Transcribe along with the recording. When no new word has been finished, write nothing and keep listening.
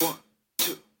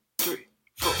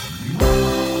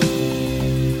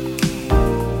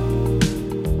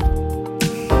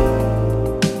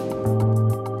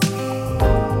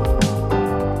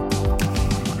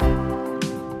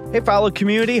Philo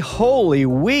community, Holy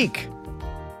Week.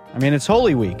 I mean, it's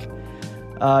Holy Week.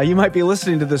 You might be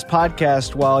listening to this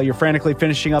podcast while you're frantically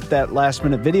finishing up that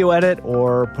last-minute video edit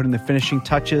or putting the finishing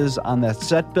touches on that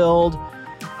set build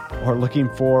or looking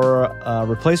for a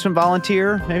replacement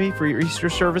volunteer, maybe, for your Easter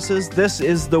services. This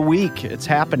is the week. It's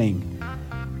happening.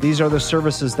 These are the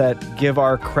services that give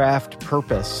our craft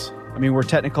purpose. I mean, we're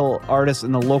technical artists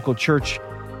in the local church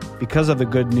because of the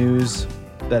good news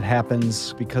that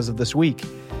happens because of this week.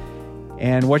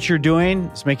 And what you're doing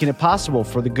is making it possible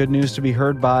for the good news to be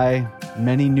heard by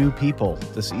many new people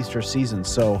this Easter season.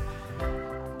 So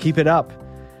keep it up.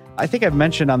 I think I've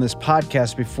mentioned on this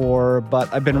podcast before,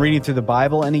 but I've been reading through the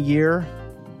Bible in a year,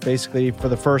 basically for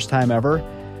the first time ever.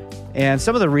 And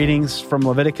some of the readings from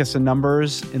Leviticus and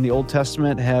Numbers in the Old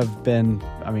Testament have been,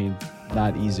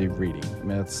 not easy reading.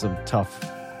 It's some tough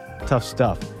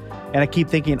stuff. And I keep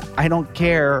thinking, I don't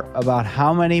care about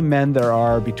how many men there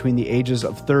are between the ages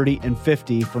of 30 and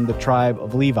 50 from the tribe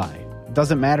of Levi. It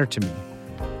doesn't matter to me.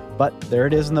 But there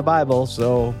it is in the Bible,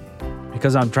 so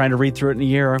because I'm trying to read through it in a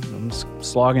year, I'm just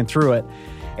slogging through it.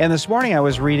 And this morning I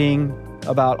was reading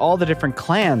about all the different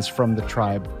clans from the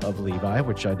tribe of Levi,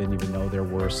 which I didn't even know there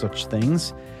were such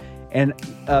things. And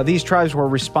these tribes were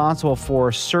responsible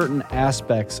for certain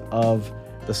aspects of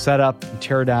the setup and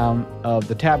tear down of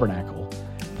the tabernacle.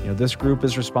 This group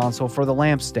is responsible for the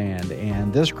lampstand,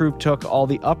 and this group took all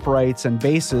the uprights and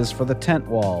bases for the tent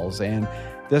walls, and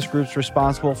this group's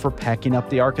responsible for packing up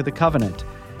the Ark of the Covenant.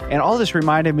 And all this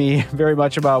reminded me very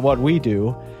much about what we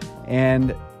do.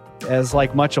 And as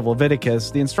like much of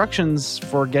Leviticus, the instructions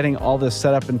for getting all this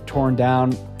set up and torn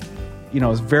down,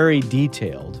 is very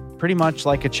detailed, pretty much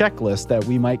like a checklist that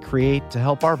we might create to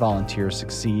help our volunteers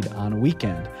succeed on a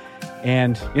weekend.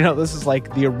 And, this is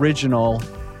like the original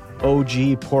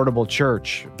OG portable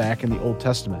church back in the Old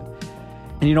Testament.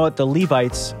 And you know what? The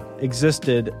Levites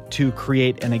existed to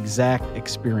create an exact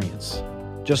experience,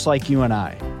 just like you and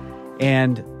I.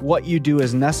 And what you do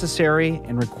is necessary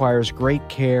and requires great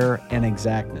care and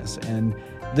exactness. And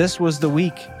this was the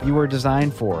week you were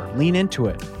designed for. Lean into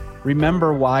it.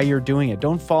 Remember why you're doing it.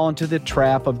 Don't fall into the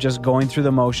trap of just going through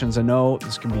the motions. I know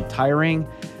this can be tiring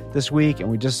this week, and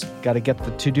we just got to get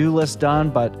the to-do list done.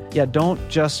 But yeah, don't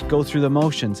just go through the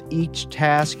motions. Each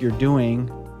task you're doing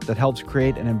that helps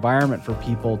create an environment for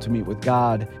people to meet with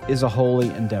God is a holy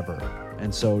endeavor.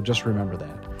 And so just remember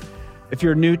that. If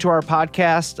you're new to our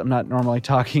podcast, I'm not normally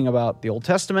talking about the Old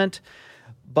Testament,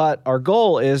 but our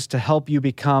goal is to help you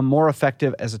become more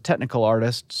effective as a technical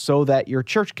artist so that your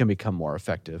church can become more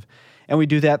effective. And we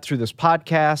do that through this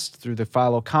podcast, through the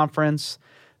Philo Conference,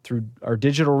 through our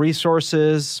digital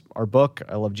resources, our book,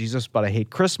 I Love Jesus, But I Hate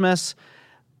Christmas,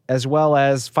 as well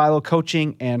as Philo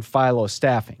coaching and Philo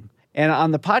staffing. And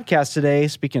on the podcast today,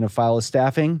 speaking of Philo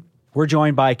staffing, we're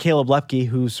joined by Caleb Lepke,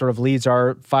 who sort of leads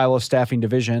our Philo staffing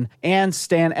division, and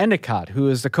Stan Endicott, who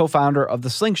is the co-founder of the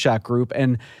Slingshot Group.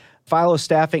 And Philo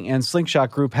Staffing and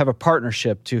Slingshot Group have a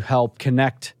partnership to help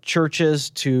connect churches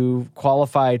to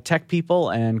qualified tech people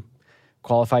and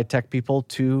qualified tech people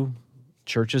to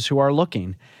churches who are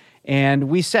looking. And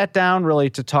we sat down really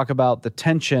to talk about the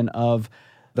tension of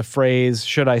the phrase,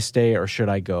 should I stay or should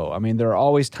I go? I mean, there are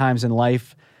always times in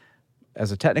life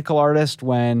as a technical artist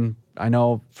when, I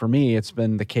know for me it's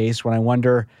been the case, when I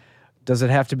wonder, does it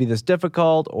have to be this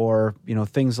difficult, or,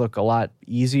 things look a lot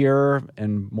easier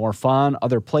and more fun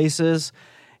other places?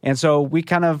 And so we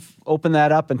kind of open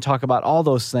that up and talk about all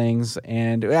those things.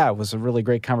 And yeah, it was a really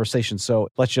great conversation. So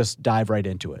let's just dive right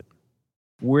into it.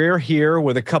 We're here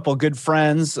with a couple good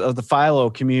friends of the Philo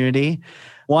community.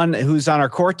 One who's on our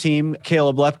core team,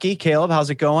 Caleb Lepke. Caleb, how's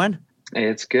it going? Hey,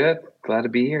 it's good. Glad to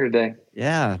be here today.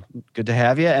 Yeah, good to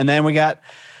have you. And then we got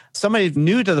somebody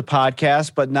new to the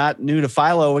podcast, but not new to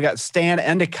Philo. We got Stan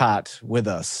Endicott with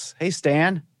us. Hey,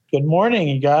 Stan. Good morning,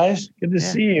 you guys. Good to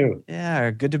see you.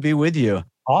 Yeah, good to be with you.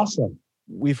 Awesome.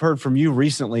 We've heard from you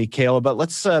recently, Caleb, but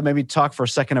let's maybe talk for a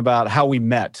second about how we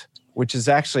met, which is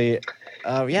actually,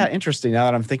 interesting now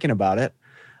that I'm thinking about it.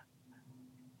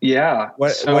 Yeah.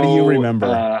 What do you remember?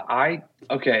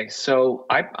 So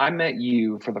I met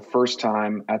you for the first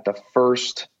time at the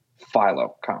first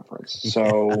Philo conference.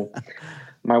 So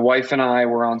my wife and I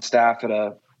were on staff at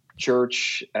a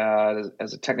church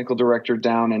as a technical director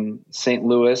down in St.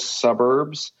 Louis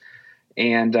suburbs.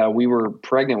 And we were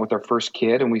pregnant with our first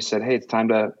kid, and we said, hey, it's time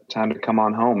to come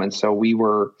on home. And so we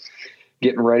were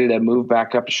getting ready to move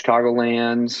back up to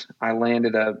Chicagoland. I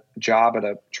landed a job at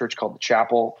a church called the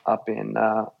Chapel up in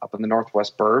the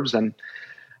Northwest Burbs. And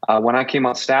when I came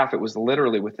on staff, it was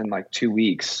literally within like 2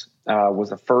 weeks, was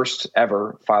the first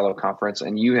ever Philo conference.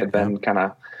 And you had been kind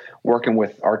of working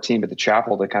with our team at the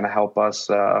Chapel to kind of help us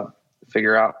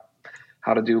figure out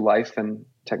how to do life and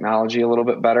technology a little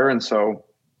bit better. And so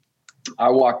I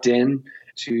walked in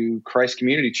to Christ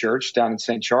Community Church down in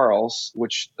St. Charles,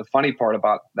 which the funny part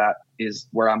about that is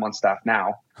where I'm on staff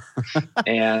now.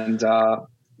 And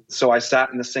so I sat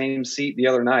in the same seat the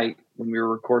other night when we were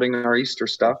recording our Easter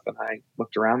stuff, and I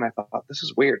looked around and I thought, this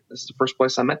is weird. This is the first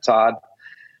place I met Todd.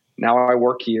 Now I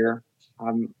work here.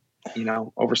 I'm,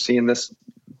 overseeing this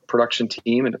production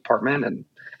team and department, and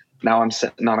now I'm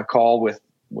sitting on a call with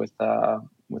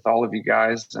all of you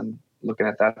guys and looking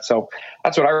at that. So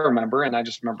that's what I remember. And I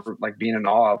just remember like being in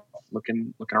awe of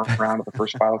looking around at the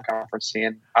first Philo conference,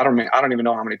 seeing, I don't even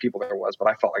know how many people there was, but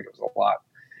I felt like it was a lot.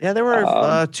 Yeah, there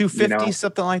were 250,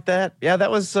 something like that. Yeah,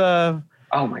 that was.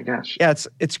 Oh my gosh. Yeah,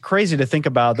 it's crazy to think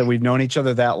about that we've known each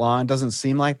other that long. It doesn't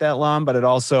seem like that long, but it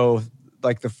also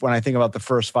when I think about the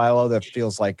first Philo, that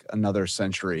feels like another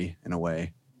century in a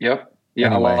way. Yep.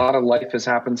 Yeah, anyway. A lot of life has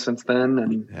happened since then,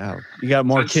 and yeah, you got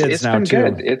more kids now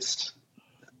too. Good.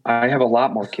 I have a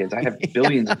lot more kids. I have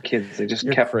billions of kids. They just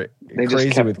kept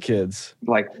crazy with kids,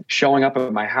 like showing up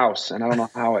at my house, and I don't know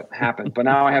how it happened. But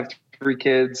now I have 3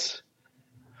 kids.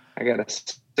 I got a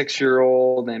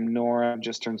 6-year-old named Nora,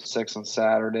 just turned 6 on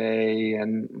Saturday,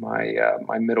 and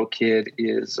my middle kid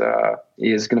is going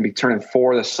to be turning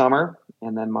 4 this summer,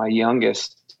 and then my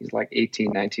youngest, he's like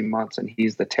 18, 19 months, and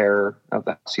he's the terror of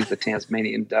the house. He's the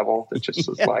Tasmanian devil that just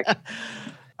is like.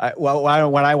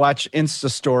 When I watch Insta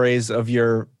stories of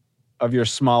your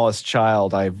smallest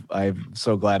child, I'm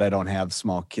so glad I don't have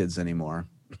small kids anymore.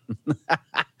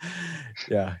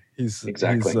 Yeah, he seems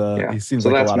like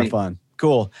a lot of fun.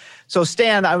 Cool. So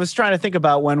Stan, I was trying to think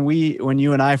about when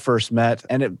you and I first met,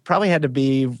 and it probably had to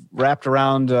be wrapped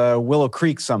around Willow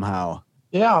Creek somehow.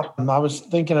 Yeah, I was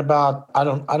thinking about I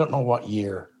don't know what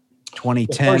year.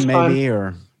 2010 maybe,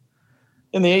 or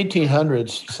in the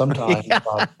 1800s sometime. Yeah.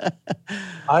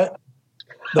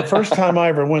 The first time I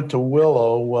ever went to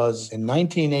Willow was in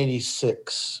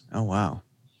 1986. Oh, wow.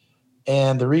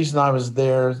 And the reason I was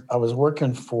there, I was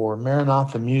working for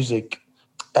Maranatha Music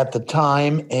at the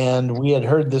time, and we had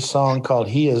heard this song called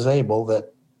He Is Able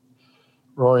that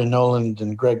Rory Noland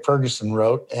and Greg Ferguson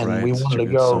wrote, and we wanted to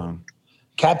go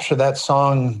capture that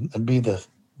song and be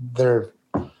their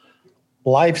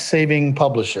life-saving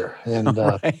publisher. And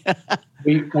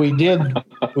we did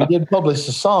publish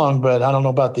the song, but I don't know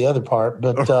about the other part.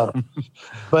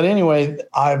 But anyway,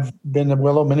 I've been to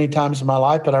Willow many times in my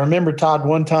life. But I remember, Todd,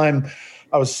 one time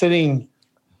I was sitting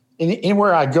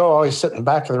anywhere I go, I always sit in the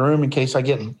back of the room in case I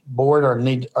get bored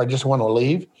or just want to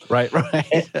leave. Right.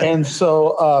 And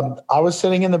so I was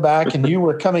sitting in the back, and you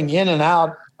were coming in and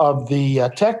out of the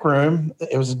tech room.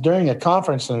 It was during a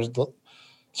conference, and there was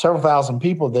several thousand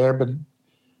people there, but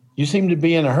you seemed to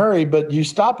be in a hurry, but you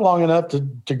stopped long enough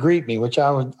to greet me, which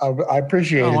I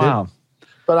appreciated. Oh, wow. It.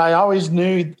 But I always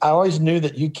knew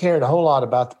that you cared a whole lot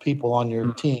about the people on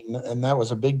your team, and that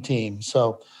was a big team.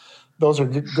 So those are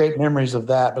great memories of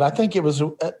that. But I think it was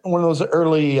one of those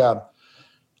early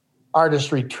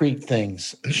artist retreat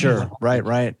things. Sure.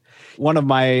 Right. One of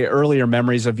my earlier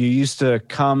memories of you used to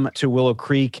come to Willow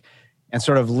Creek and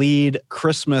sort of lead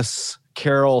Christmas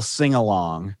carol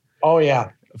sing-along. Oh,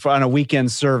 yeah. On a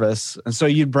weekend service. And so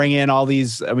you'd bring in all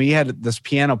these, you had this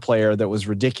piano player that was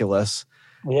ridiculous.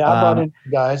 Yeah, I brought in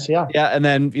guys, yeah. Yeah, and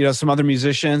then, some other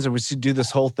musicians, and we'd do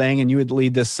this whole thing, and you would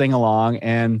lead this sing-along.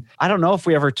 And I don't know if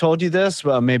we ever told you this,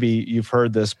 but maybe you've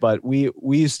heard this, but we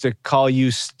used to call you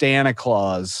Stana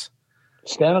Claus.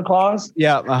 Stana Claus?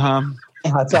 Yeah, uh-huh.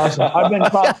 That's awesome.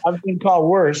 I've been called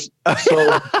worse.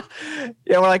 So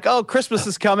yeah, we're like, oh, Christmas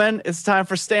is coming. It's time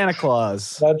for Stana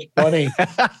Claus. That's funny.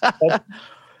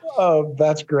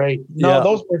 That's great. No,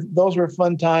 yeah. Those were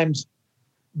fun times.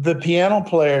 The piano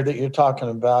player that you're talking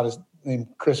about is named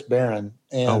Chris Barron.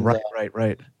 And,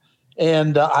 right.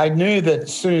 And I knew that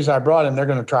as soon as I brought him, they're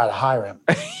going to try to hire him.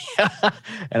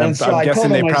 and I'm guessing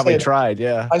they probably tried.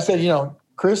 Yeah. I said,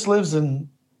 Chris lives in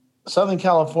Southern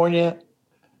California,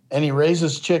 and he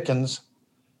raises chickens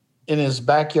in his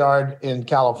backyard in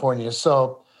California.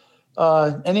 So,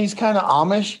 and he's kind of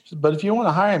Amish, but if you want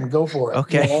to hire him, go for it.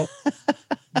 Okay.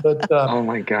 But oh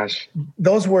my gosh,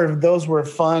 those were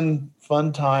fun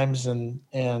times, and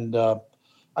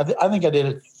I think I did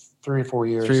it 3 or 4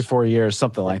 years. 3 or 4 years,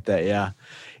 something like that. Yeah,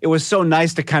 it was so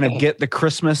nice to kind of get the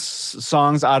Christmas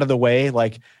songs out of the way.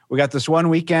 Like, we got this one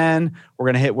weekend,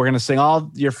 we're gonna sing all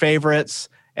your favorites.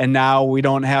 And now we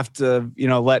don't have to,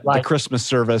 let the Christmas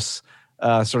service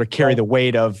sort of carry the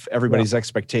weight of everybody's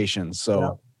expectations.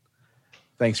 So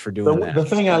thanks for doing that. The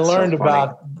thing I learned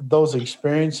about those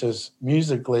experiences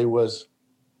musically was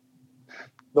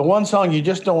the one song you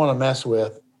just don't want to mess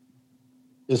with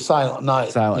is Silent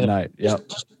Night. Silent Night, yeah.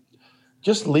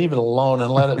 just leave it alone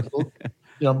and let it,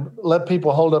 let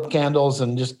people hold up candles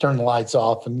and just turn the lights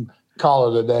off and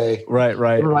call it a day. Right.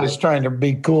 Everybody's trying to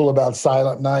be cool about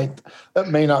Silent Night. That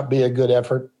may not be a good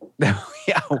effort.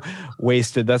 Yeah,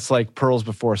 wasted. That's like pearls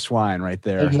before swine right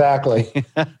there. Exactly.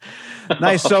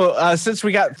 Nice. So since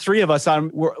we got three of us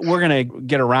on, we're going to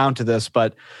get around to this,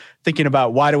 but thinking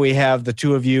about why do we have the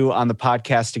two of you on the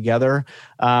podcast together?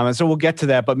 And so we'll get to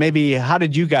that, but maybe how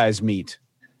did you guys meet?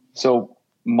 So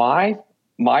my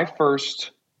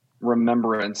first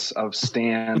remembrance of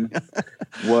Stan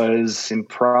was in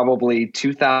probably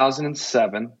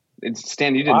 2007.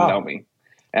 Stan, you didn't know me.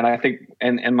 And I think,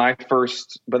 and my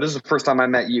first, but this is the first time I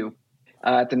met you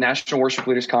at the National Worship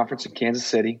Leaders Conference in Kansas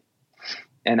City.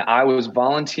 And I was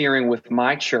volunteering with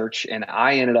my church, and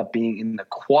I ended up being in the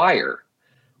choir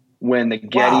when the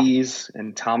Gettys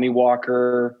and Tommy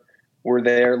Walker were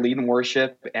there leading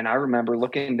worship. And I remember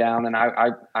looking down, and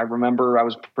I remember I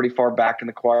was pretty far back in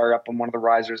the choir up on one of the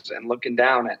risers and looking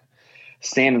down at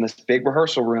Stan in this big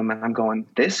rehearsal room. And I'm going,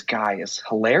 this guy is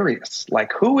hilarious.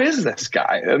 Like, who is this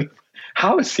guy? And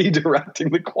how is he directing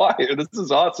the choir? This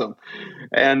is awesome.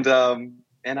 And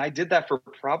I did that for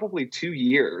probably 2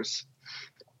 years.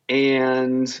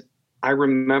 And I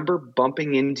remember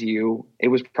bumping into you. It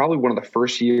was probably one of the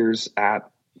first years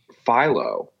at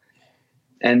Philo.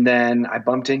 And then I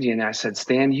bumped into you and I said,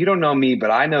 Stan, you don't know me, but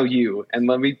I know you. And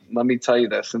let me tell you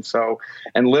this.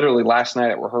 And literally last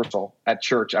night at rehearsal at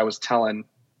church, I was telling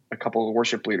a couple of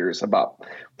worship leaders about,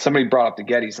 somebody brought up the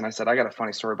Gettys, and I said, I got a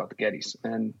funny story about the Gettys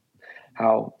and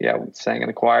how, sang in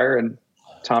the choir, and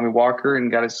Tommy Walker,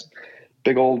 and got his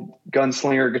big old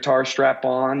gunslinger guitar strap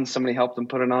on. Somebody helped him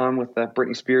put it on with the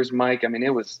Britney Spears mic. I mean,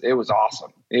 it was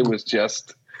awesome. It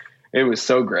was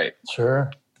so great.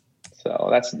 Sure. So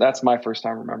that's my first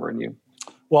time remembering you.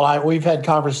 Well, we've had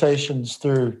conversations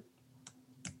through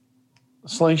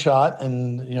Slingshot,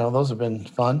 and those have been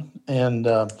fun. And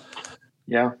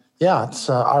it's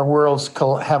our worlds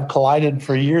have collided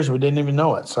for years. We didn't even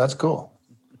know it, so that's cool.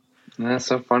 That's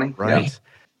so funny. Right. Yeah.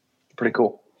 Pretty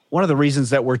cool. One of the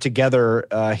reasons that we're together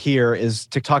here is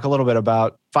to talk a little bit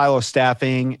about Philo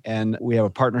staffing, and we have a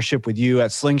partnership with you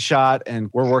at Slingshot, and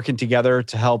we're working together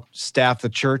to help staff the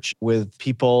church with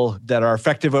people that are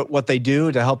effective at what they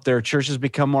do to help their churches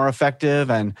become more effective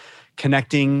and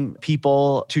connecting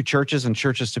people to churches and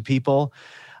churches to people.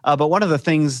 But one of the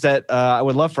things that I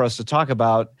would love for us to talk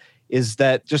about is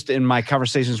that just in my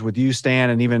conversations with you, Stan,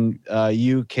 and even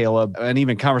you, Caleb, and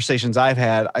even conversations I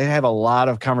have a lot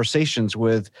of conversations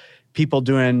with people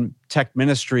doing tech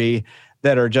ministry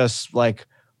that are just like,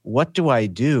 what do I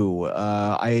do?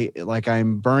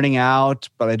 I'm burning out,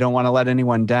 but I don't want to let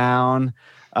anyone down.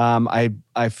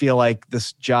 I feel like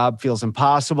this job feels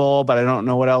impossible, but I don't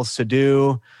know what else to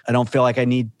do. I don't feel like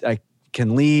I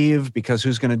can leave because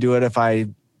who's going to do it if I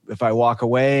walk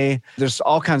away? There's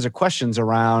all kinds of questions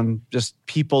around just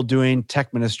people doing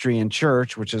tech ministry in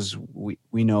church, which is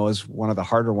we know is one of the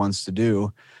harder ones to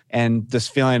do. And this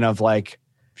feeling of like,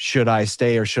 should I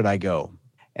stay or should I go?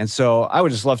 And so I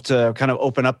would just love to kind of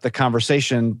open up the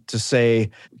conversation to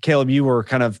say, Caleb, we were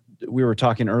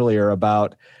talking earlier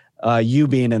about you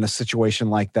being in a situation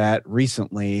like that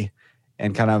recently,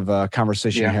 and kind of a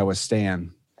conversation you had with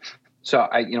Stan. So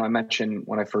I mentioned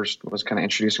when I first was kind of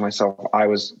introducing myself, I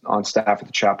was on staff at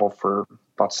the chapel for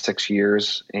about 6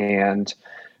 years, and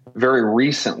very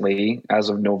recently, as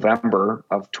of November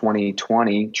of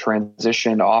 2020,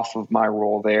 transitioned off of my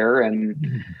role there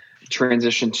and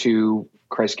transitioned to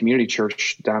Christ Community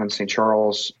Church down in St.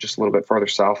 Charles, just a little bit farther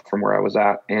south from where I was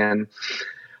at. And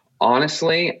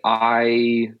honestly,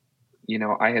 I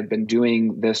had been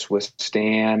doing this with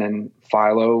Stan and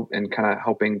Philo and kind of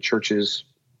helping churches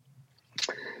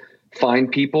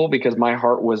find people, because my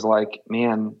heart was like,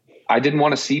 man, I didn't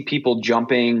want to see people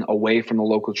jumping away from the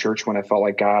local church when I felt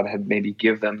like God had maybe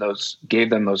gave them those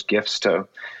gifts to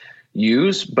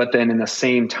use. But then in the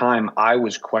same time, I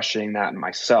was questioning that in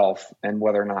myself and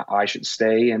whether or not I should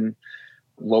stay in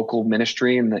local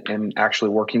ministry and actually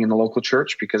working in the local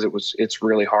church, because it's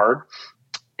really hard.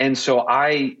 And so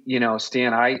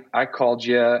Stan, I called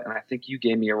you, and I think you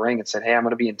gave me a ring and said, hey, I'm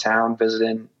going to be in town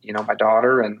visiting, my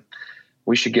daughter, and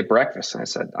we should get breakfast. And I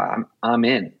said, I'm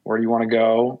in. Where do you want to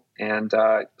go? And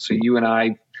so you and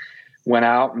I went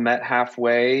out and met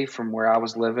halfway from where I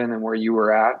was living and where you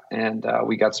were at. And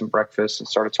we got some breakfast and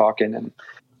started talking. And,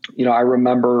 I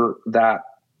remember that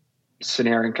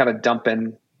scenario and kind of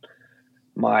dumping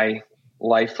my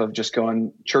life of just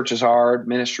going, church is hard,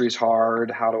 ministry is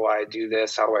hard. How do I do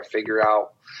this? How do I figure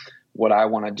out what I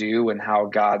want to do and how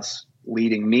God's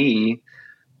leading me?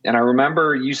 And I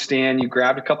remember you, Stan, you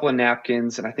grabbed a couple of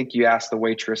napkins, and I think you asked the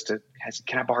waitress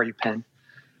can I borrow your pen?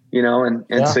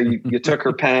 and so you took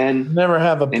her pen. Never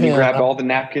have a pen. And you grabbed all the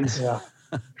napkins. Yeah.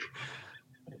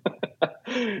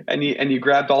 and you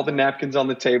grabbed all the napkins on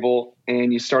the table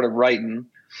and you started writing.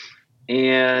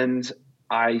 And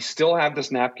I still have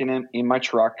this napkin in my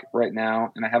truck right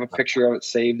now, and I have a picture of it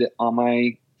saved on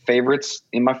my favorites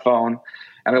in my phone,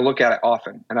 and I look at it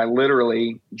often. And I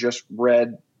literally just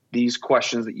read these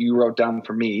questions that you wrote down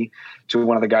for me to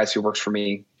one of the guys who works for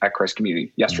me at Christ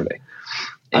Community yesterday.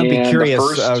 I'd be curious,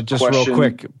 just real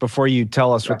quick, before you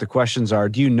tell us what the questions are,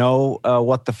 do you know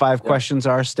what the 5 questions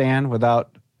are, Stan,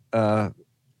 without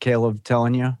Caleb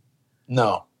telling you?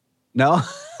 No? No.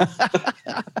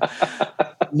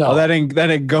 Oh, that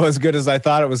didn't go as good as I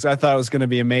thought it was. I thought it was going to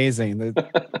be amazing.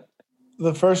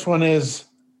 The first one is,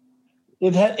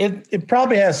 it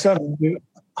probably has something to do,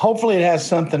 hopefully it has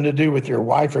something to do with your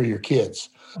wife or your kids.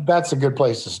 That's a good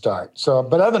place to start. So,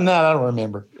 but other than that, I don't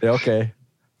remember. Okay.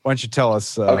 Why don't you tell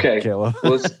us, Caleb?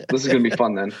 Well, this is going to be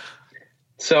fun then.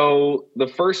 So the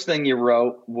first thing you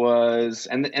wrote was,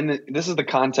 this is the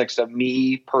context of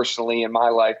me personally in my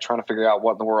life trying to figure out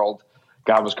what in the world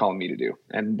God was calling me to do,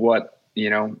 and what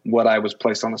I was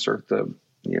placed on this earth to,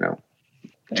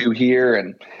 do here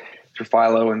and through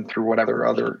Philo and through whatever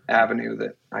other avenue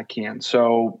that I can.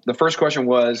 So the first question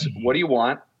was, what do you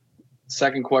want?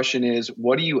 Second question is,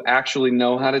 what do you actually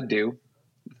know how to do?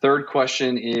 Third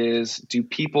question is, do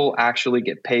people actually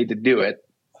get paid to do it?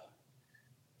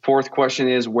 Fourth question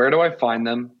is, where do I find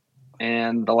them?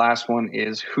 And the last one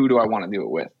is, who do I want to do it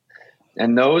with?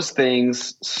 And those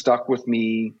things stuck with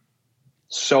me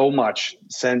so much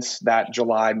since that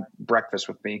July breakfast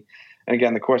with me. And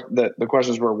again, the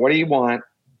questions were, what do you want?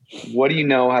 What do you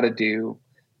know how to do?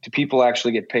 Do people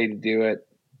actually get paid to do it?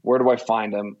 Where do I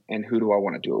find them? And who do I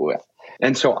want to do it with?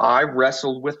 And so I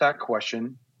wrestled with that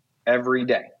question every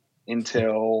day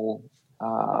until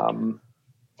I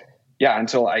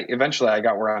eventually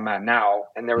got where I'm at now.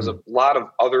 And there was a lot of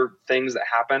other things that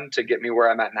happened to get me where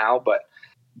I'm at now. But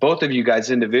both of you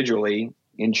guys individually,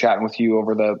 in chatting with you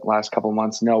over the last couple of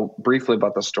months, know briefly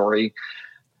about the story.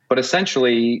 But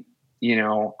essentially,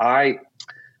 I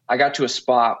got to a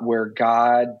spot where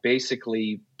God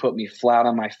basically put me flat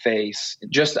on my face,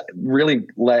 just really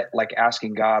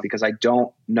asking God, because I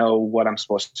don't know what I'm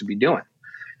supposed to be doing.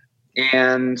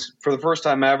 And for the first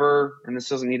time ever, and this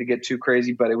doesn't need to get too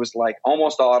crazy, but it was like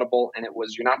almost audible. And it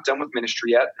was, you're not done with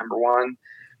ministry yet, number one,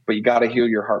 but you got to heal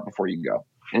your heart before you go.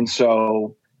 And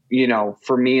so,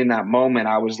 for me in that moment,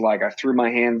 I was like, I threw my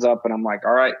hands up and I'm like,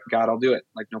 all right, God, I'll do it.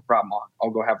 Like, no problem. I'll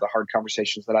go have the hard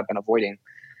conversations that I've been avoiding.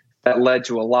 That led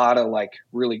to a lot of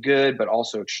really good, but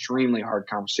also extremely hard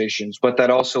conversations. But that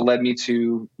also led me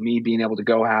to me being able to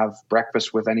go have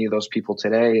breakfast with any of those people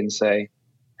today and say,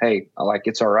 hey,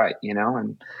 it's all right,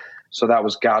 And so that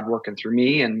was God working through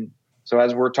me. And so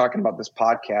as we're talking about this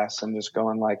podcast, I'm just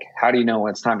going how do you know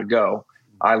when it's time to go?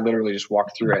 I literally just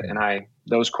walked through it, and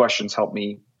those questions helped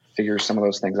me figure some of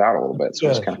those things out a little bit. So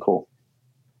it's kind of cool.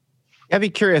 I'd be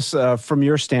curious from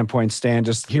your standpoint, Stan,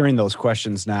 just hearing those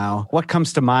questions now, what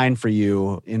comes to mind for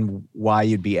you in why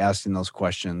you'd be asking those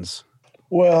questions?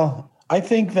 Well, I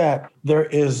think that there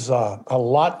is a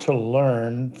lot to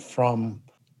learn from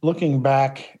looking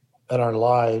back at our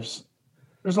lives.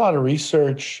 There's a lot of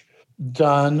research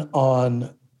done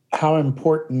on how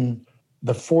important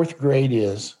the 4th grade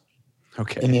is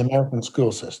in the American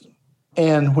school system.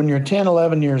 And when you're 10,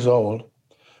 11 years old,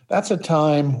 that's a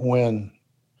time when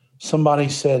somebody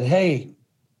said, hey,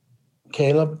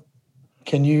 Caleb,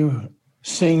 can you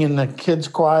sing in the kids'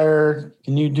 choir?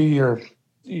 Can you do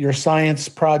your science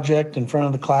project in front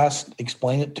of the class?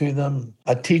 Explain it to them.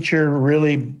 A teacher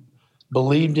really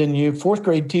believed in you. 4th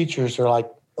grade teachers are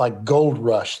like gold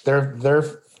rush.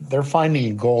 They're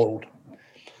finding gold.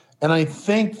 And I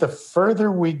think the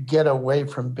further we get away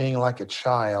from being like a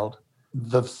child,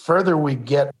 the further we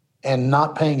get and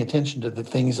not paying attention to the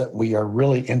things that we are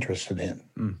really interested in.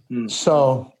 Mm-hmm.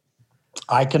 So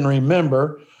I can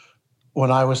remember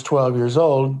when I was 12 years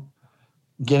old,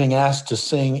 getting asked to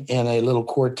sing in a little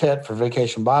quartet for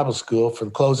Vacation Bible School for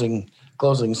the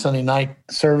closing Sunday night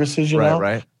services,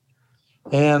 Right.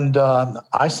 And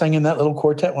I sang in that little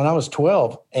quartet when I was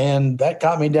 12, and that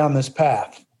got me down this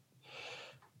path.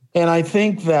 And I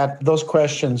think that those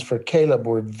questions for Caleb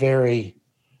were very,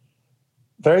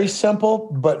 very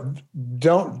simple, but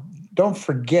don't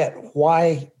forget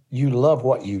why you love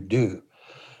what you do.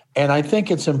 And I think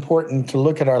it's important to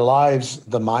look at our lives,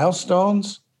 the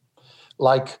milestones,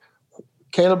 like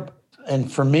Caleb,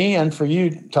 and for me and for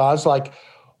you, Taz,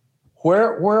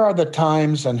 where are the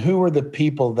times and who are the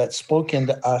people that spoke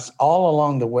into us all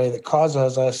along the way that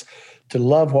causes us to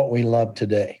love what we love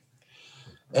today?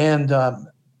 And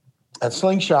at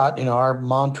Slingshot, our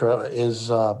mantra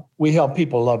is we help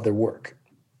people love their work.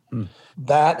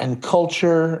 That and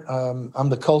culture. I'm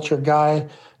the culture guy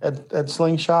at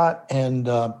Slingshot. And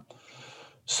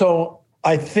so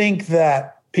I think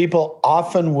that people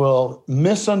often will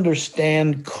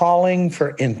misunderstand calling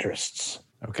for interests.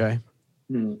 Okay.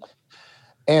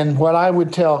 And what I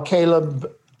would tell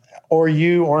Caleb or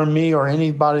you or me or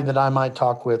anybody that I might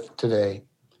talk with today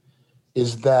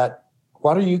is that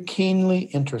what are you keenly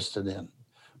interested in?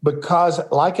 Because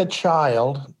like a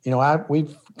child,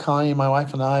 Connie, my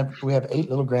wife and I, we have 8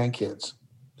 little grandkids.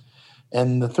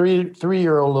 And the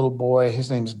three-year-old little boy,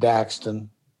 his name's Daxton.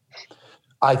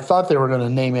 I thought they were going to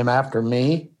name him after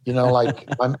me. Like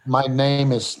my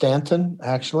name is Stanton,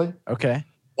 actually. Okay.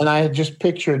 And I had just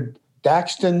pictured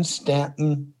Daxton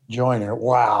Stanton Joyner.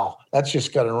 Wow, that's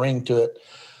just got a ring to it.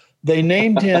 They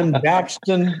named him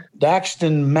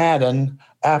Daxton Madden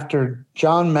after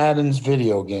John Madden's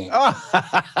video game.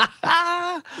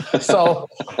 So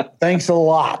thanks a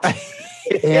lot.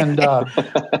 And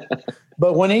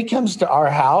but when he comes to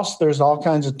our house, there's all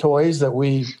kinds of toys that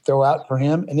we throw out for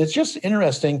him. And it's just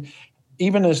interesting,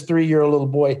 even as 3-year-old little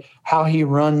boy, how he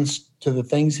runs to the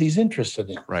things he's interested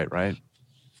in. Right.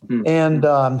 And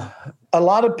a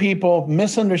lot of people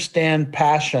misunderstand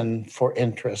passion for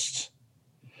interests.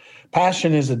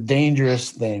 Passion is a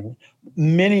dangerous thing.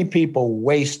 Many people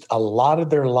waste a lot of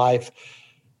their life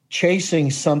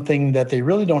chasing something that they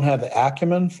really don't have the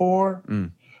acumen for,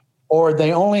 or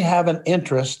they only have an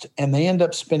interest and they end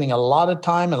up spending a lot of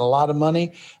time and a lot of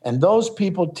money. And those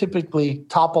people typically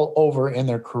topple over in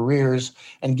their careers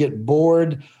and get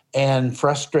bored and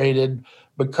frustrated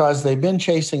because they've been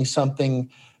chasing something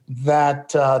that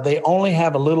they only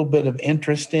have a little bit of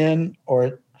interest in,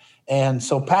 and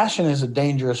so passion is a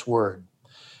dangerous word.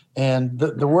 And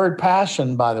the word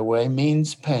passion, by the way,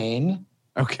 means pain.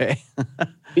 Okay.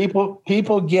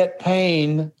 People get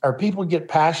pain, or people get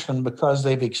passion because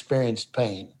they've experienced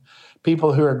pain.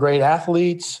 People who are great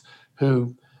athletes,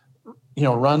 who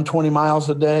run 20 miles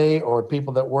a day, or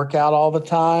people that work out all the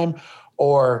time,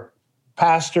 or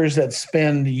pastors that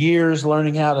spend years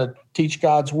learning how to teach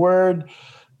God's word.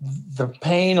 The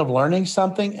pain of learning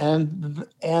something, and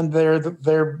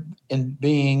they're in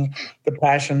being the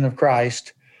passion of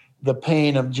Christ, the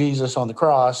pain of Jesus on the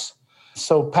cross.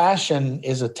 So passion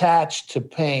is attached to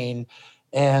pain,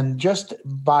 and just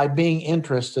by being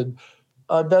interested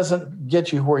doesn't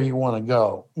get you where you want to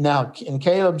go. Now, in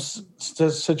Caleb's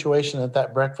situation at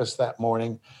that breakfast that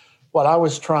morning, what I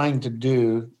was trying to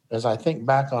do, as I think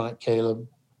back on it, Caleb,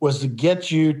 was to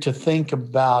get you to think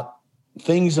about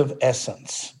things of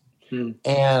essence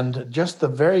and just the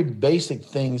very basic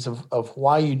things of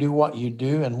why you do what you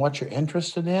do and what you're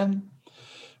interested in,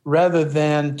 rather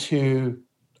than to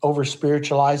over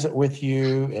spiritualize it with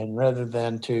you and rather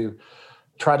than to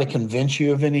try to convince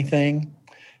you of anything.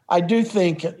 I do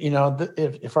think,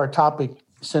 if our topic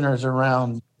centers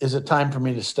around, is it time for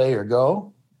me to stay or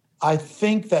go? I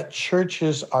think that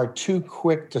churches are too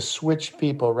quick to switch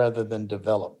people rather than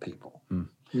develop people.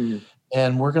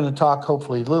 And we're going to talk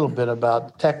hopefully a little bit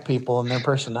about tech people and their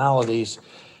personalities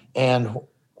and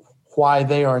why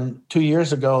they are, 2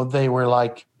 years ago, they were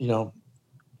like, the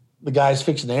guys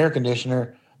fixing the air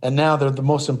conditioner, and now they're the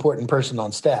most important person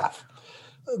on staff.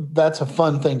 That's a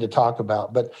fun thing to talk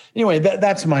about. But anyway,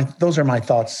 those are my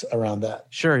thoughts around that.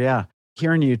 Sure, yeah.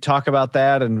 Hearing you talk about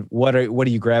that and what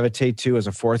do you gravitate to as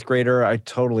a 4th grader, I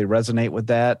totally resonate with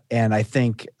that. And I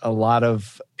think a lot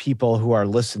of people who are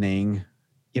listening,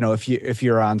 if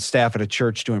you're on staff at a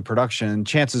church doing production,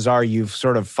 chances are you've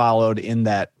sort of followed in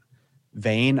that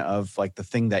vein of like the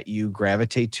thing that you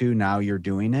gravitate to, now you're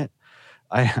doing it.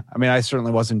 I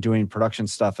certainly wasn't doing production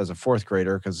stuff as a 4th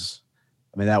grader because,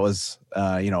 that was,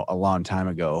 a long time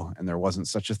ago and there wasn't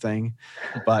such a thing.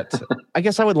 But I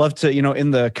guess I would love to,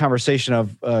 in the conversation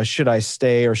of should I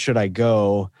stay or should I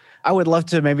go, I would love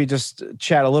to maybe just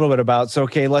chat a little bit about, so,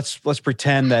 okay, let's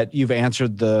pretend that you've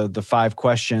answered the 5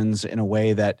 questions in a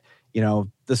way that,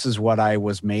 this is what I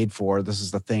was made for. This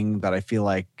is the thing that I feel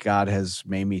like God has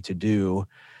made me to do.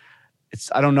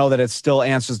 I don't know that it still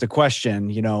answers the question.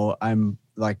 I'm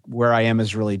like, where I am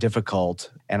is really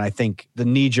difficult. And I think the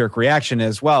knee-jerk reaction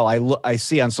is, well, I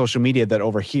see on social media that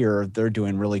over here, they're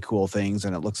doing really cool things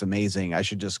and it looks amazing. I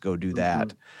should just go do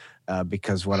that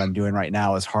because what I'm doing right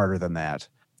now is harder than that.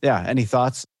 Yeah. Any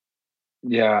thoughts?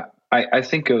 Yeah. I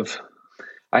think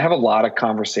I have a lot of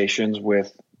conversations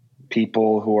with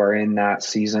people who are in that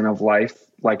season of life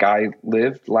like I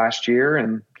lived last year.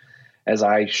 And as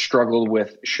I struggled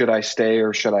with, should I stay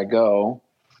or should I go?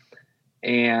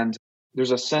 And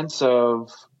there's a sense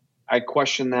of, I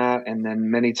questioned that. And then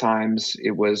many times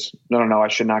it was, no, I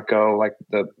should not go. Like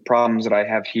the problems that I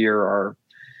have here are,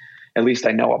 at least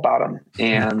I know about them.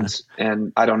 And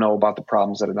I don't know about the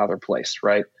problems at another place.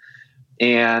 Right.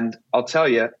 And I'll tell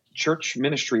you, church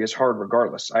ministry is hard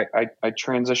regardless. I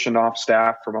transitioned off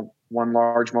staff from one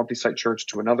large multi-site church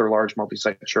to another large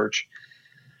multi-site church.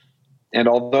 And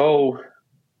although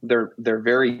they're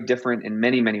very different in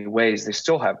many, many ways, I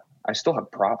still have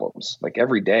problems like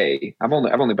every day. I've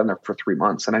only been there for 3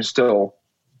 months, and I still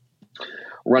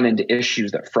run into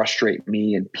issues that frustrate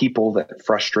me and people that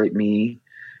frustrate me.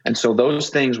 And so those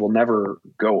things will never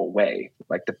go away,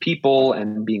 like the people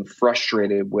and being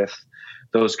frustrated with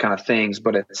those kind of things.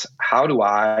 But it's, how do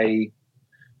I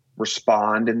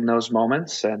respond in those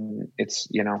moments? And it's,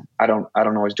 I don't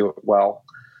always do it well.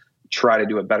 Try to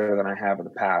do it better than I have in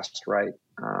the past. Right.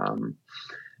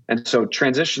 And so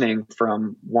transitioning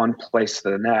from one place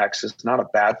to the next is not a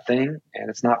bad thing. And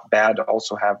it's not bad to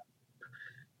also have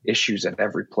issues at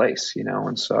every place,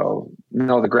 And so,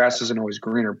 no, the grass isn't always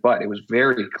greener, but it was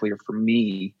very clear for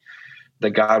me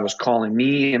that God was calling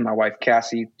me and my wife,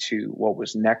 Cassie, to what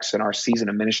was next in our season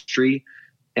of ministry.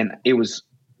 And it was,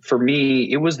 for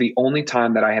me, it was the only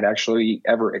time that I had actually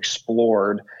ever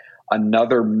explored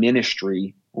another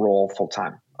ministry role full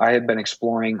time. I had been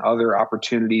exploring other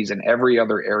opportunities in every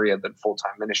other area than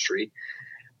full-time ministry.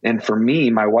 And for me,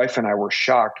 my wife and I were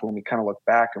shocked when we kind of looked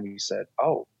back and we said,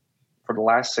 oh, for the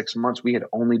last 6 months, we had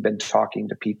only been talking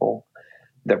to people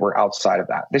that were outside of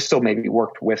that. They still maybe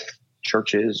worked with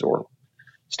churches or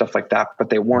stuff like that, but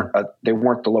they weren't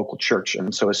the local church.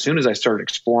 And so as soon as I started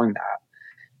exploring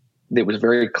that, it was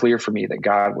very clear for me that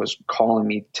God was calling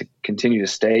me to continue to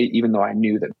stay, even though I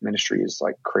knew that ministry is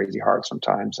like crazy hard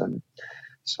sometimes and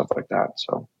stuff like that.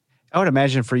 So I would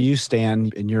imagine for you,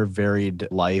 Stan, in your varied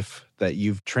life that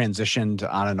you've transitioned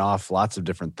on and off lots of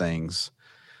different things.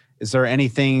 Is there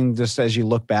anything, just as you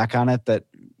look back on it, that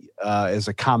is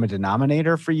a common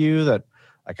denominator for you, that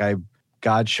like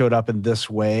God showed up in this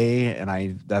way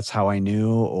and that's how I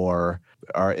knew, or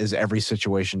is every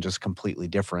situation just completely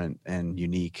different and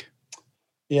unique?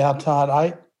 Yeah,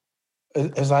 Todd,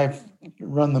 as I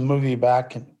run the movie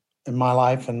back in my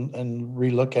life and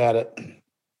relook at it,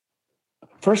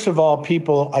 first of all,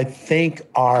 people, I think,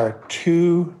 are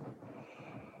too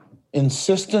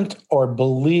insistent or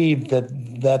believe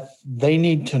that they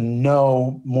need to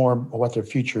know more what their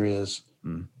future is.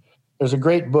 Mm. There's a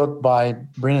great book by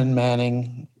Brennan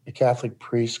Manning, a Catholic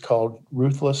priest, called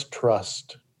Ruthless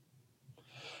Trust.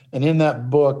 And in that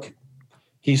book,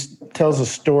 he tells a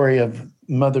story of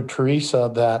Mother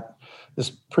Teresa, that this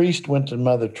priest went to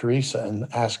Mother Teresa and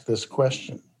asked this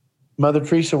question: Mother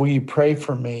Teresa, will you pray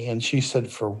for me? And she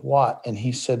said, for what? And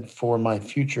he said, for my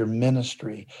future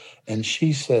ministry. And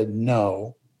she said,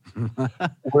 no.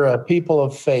 We're a people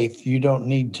of faith. You don't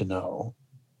need to know.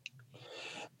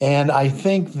 And I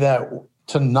think that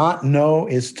to not know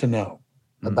is to know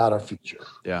about our future.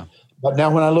 Yeah. But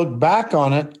now when I look back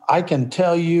on it, I can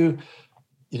tell you,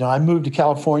 I moved to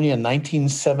California in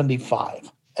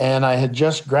 1975, and I had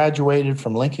just graduated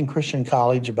from Lincoln Christian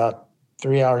College, about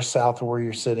 3 hours south of where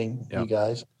you're sitting, you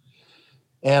guys.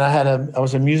 And I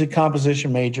was a music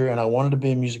composition major, and I wanted to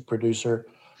be a music producer.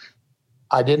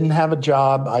 I didn't have a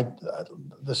job.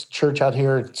 This church out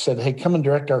here said, hey, come and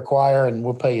direct our choir and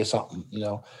we'll pay you something,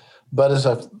 But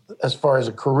as far as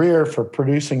a career for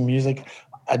producing music,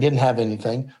 I didn't have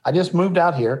anything. I just moved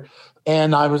out here,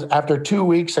 and after 2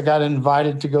 weeks, I got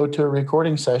invited to go to a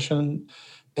recording session,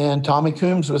 and Tommy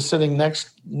Coombs was sitting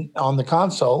next on the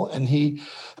console, and he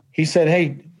said,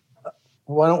 hey,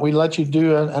 why don't we let you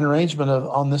do an arrangement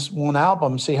on this one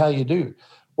album, see how you do?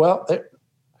 Well,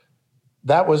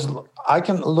 I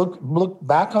can look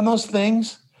back on those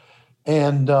things.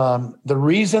 And the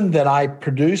reason that I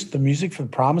produced the music for the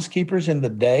Promise Keepers in the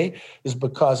day is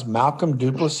because Malcolm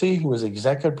Duplessis, who was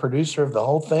executive producer of the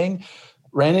whole thing,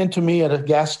 ran into me at a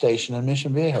gas station in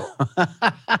Mission Viejo.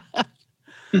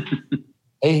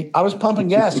 Hey, I was pumping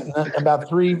gas about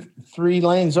three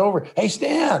lanes over. Hey,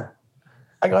 Stan.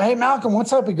 I go, hey, Malcolm,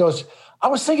 what's up? He goes, I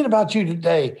was thinking about you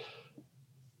today.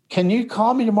 Can you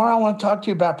call me tomorrow? I want to talk to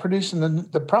you about producing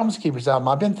the Promise Keepers album.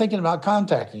 I've been thinking about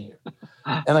contacting you.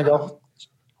 And I go,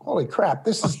 holy crap,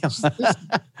 this is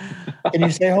can you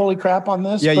say holy crap on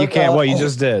this? Yeah, you can. Well, you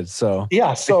just did. So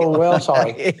yeah,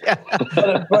 sorry.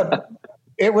 but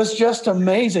it was just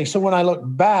amazing. So when I look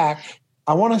back,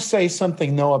 I want to say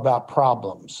something, though, about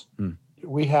problems.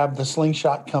 We have the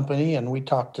Slingshot Company, and we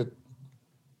talk to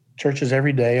churches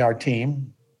every day, our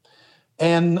team.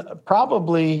 And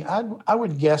probably, I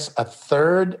would guess, a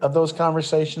third of those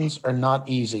conversations are not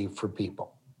easy for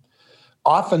people.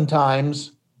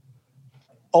 Oftentimes,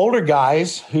 older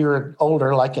guys who are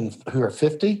older, who are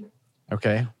 50.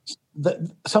 Okay.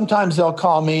 Sometimes they'll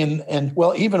call me and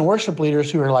well, even worship leaders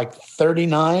who are like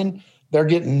 39, they're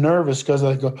getting nervous because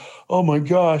they go, oh my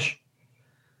gosh,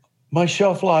 my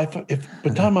shelf life, if by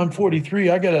the time I'm 43,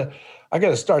 I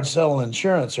gotta start selling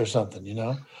insurance or something,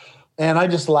 And I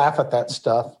just laugh at that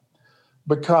stuff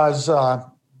because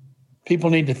people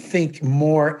need to think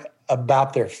more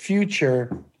about their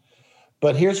future.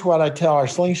 But here's what I tell our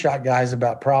slingshot guys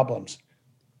about problems.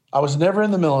 I was never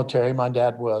in the military. My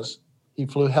dad was. He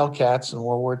flew Hellcats in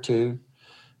World War II,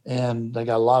 and I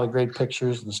got a lot of great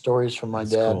pictures and stories from my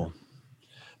dad. Cool.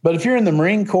 But if you're in the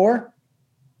Marine Corps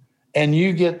and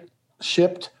you get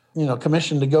shipped,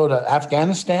 commissioned to go to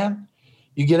Afghanistan,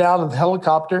 you get out of the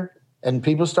helicopter and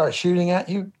people start shooting at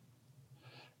you,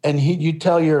 and you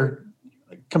tell your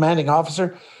commanding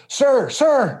officer,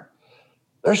 sir,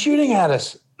 they're shooting at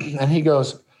us. And he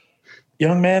goes,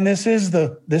 young man, this is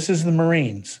the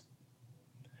Marines.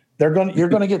 You're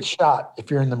going to get shot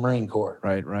if you're in the Marine Corps.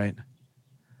 Right.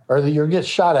 Or you'll get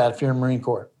shot at if you're in the Marine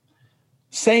Corps.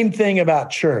 Same thing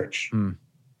about church.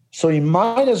 So you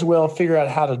might as well figure out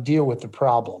how to deal with the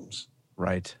problems.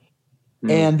 Right.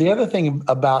 And the other thing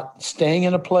about staying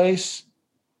in a place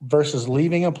versus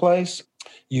leaving a place,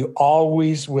 you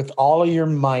always, with all of your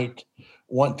might,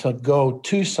 want to go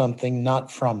to something,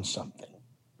 not from something.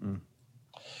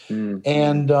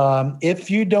 And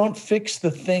if you don't fix the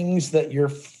things that you're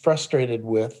frustrated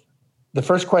with, the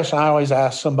first question I always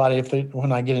ask somebody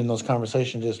when I get in those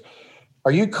conversations is,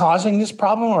 are you causing this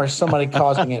problem or is somebody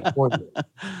causing it for you?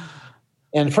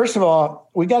 And first of all,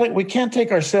 we can't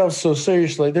take ourselves so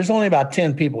seriously. There's only about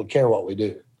 10 people who care what we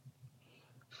do.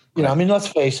 Let's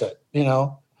face it,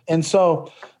 And so,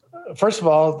 first of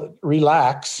all,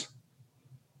 relax.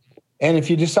 And if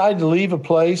you decide to leave a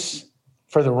place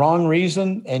for the wrong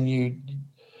reason and you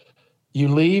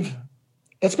leave,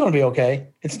 it's going to be okay.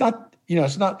 It's not,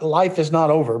 life is not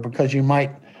over because you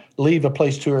might leave a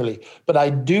place too early. But I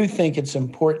do think it's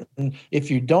important,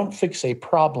 if you don't fix a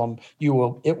problem, it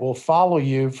will follow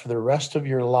you for the rest of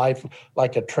your life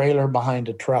like a trailer behind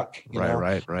a truck.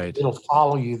 Right. It'll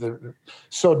follow you.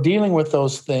 So dealing with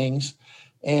those things,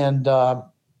 and I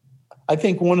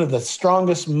think one of the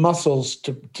strongest muscles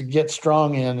to get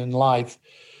strong in life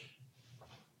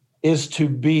is to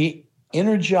be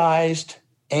energized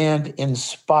and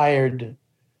inspired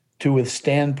to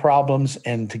withstand problems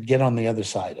and to get on the other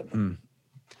side of them.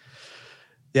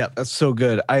 Yeah, that's so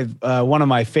good. One of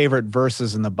my favorite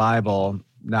verses in the Bible,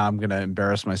 now I'm going to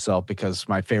embarrass myself because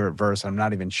my favorite verse, I'm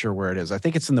not even sure where it is. I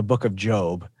think it's in the book of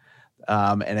Job.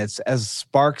 And it's as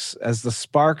the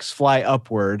sparks fly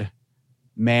upward,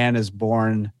 man is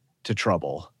born to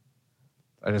trouble.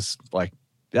 I just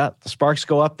the sparks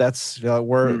go up. That's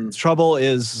where trouble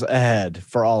is ahead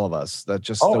for all of us. That's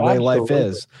just the way life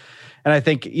is. And I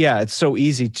think, it's so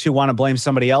easy to want to blame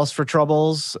somebody else for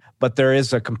troubles, but there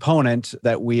is a component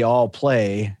that we all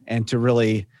play, and to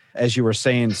really, as you were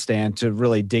saying, Stan, to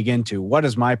really dig into what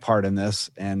is my part in this,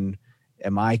 and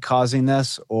am I causing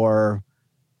this, or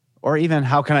even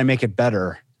how can I make it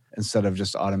better instead of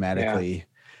just automatically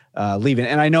leaving.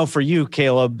 And I know for you,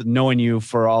 Caleb, knowing you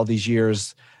for all these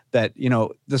years, that,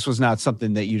 this was not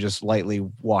something that you just lightly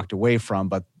walked away from,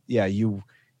 but you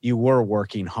were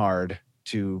working hard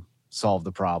to solve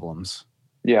the problems.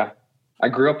 Yeah. I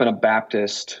grew up in a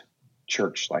Baptist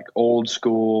church, like old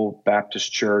school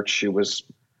Baptist church.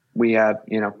 We had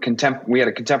a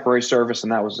contemporary service,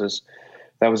 and that was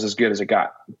as good as it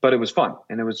got, but it was fun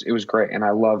and it was great. And I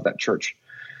love that church.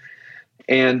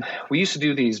 And we used to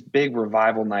do these big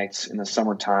revival nights in the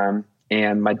summertime,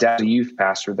 and my dad's a youth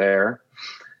pastor there.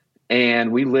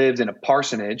 And we lived in a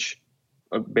parsonage,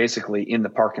 basically in the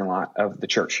parking lot of the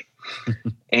church.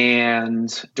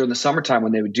 And during the summertime,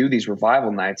 when they would do these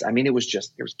revival nights, there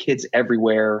was kids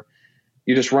everywhere.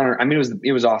 You just run around.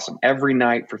 It was awesome. Every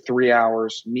night for 3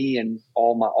 hours, me and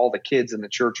all the kids in the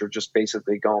church are just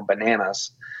basically going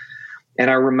bananas. And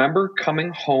I remember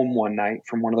coming home one night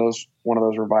from one of those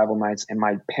revival nights, and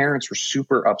my parents were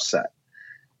super upset.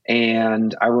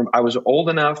 And I was old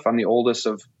enough. I'm the oldest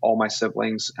of all my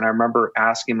siblings. And I remember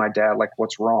asking my dad,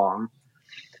 what's wrong?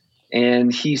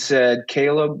 And he said,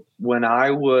 Caleb, when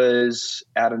I was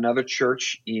at another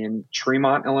church in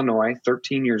Tremont, Illinois,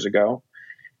 13 years ago,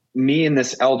 me and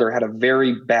this elder had a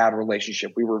very bad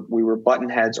relationship. We were butting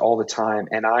heads all the time,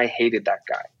 and I hated that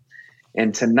guy.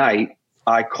 And tonight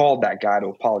I called that guy to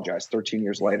apologize 13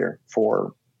 years later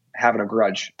for having a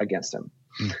grudge against him.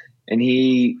 And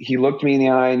he looked me in the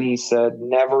eye and he said,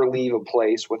 never leave a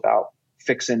place without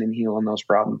fixing and healing those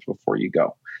problems before you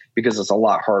go, because it's a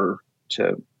lot harder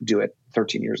to do it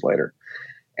 13 years later.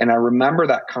 And I remember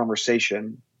that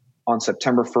conversation on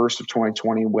September 1st of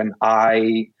 2020 when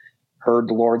I heard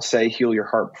the Lord say, heal your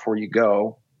heart before you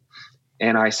go.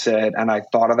 And I said, and I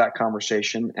thought of that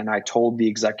conversation, and I told the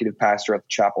executive pastor at the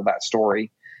chapel that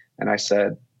story. And I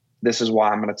said, this is why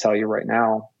I'm going to tell you right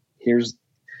now.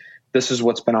 This is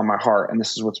what's been on my heart, and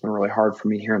this is what's been really hard for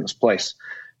me here in this place.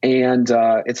 And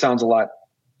it sounds a lot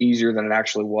easier than it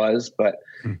actually was, but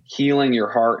healing your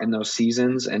heart in those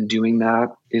seasons and doing that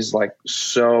is like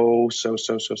so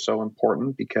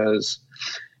important, because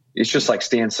it's just like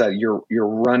Stan said, you're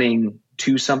running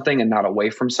to something and not away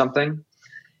from something.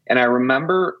 And I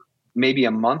remember maybe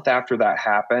a month after that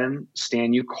happened,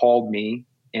 Stan, you called me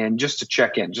and just to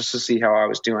check in, just to see how I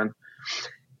was doing.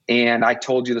 And I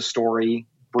told you the story,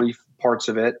 brief parts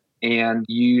of it. And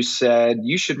you said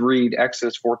you should read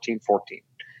Exodus 14:14.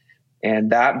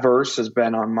 And that verse has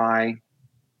been on my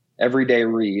everyday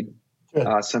read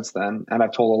since then. And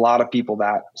I've told a lot of people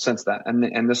that since then.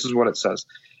 And this is what it says.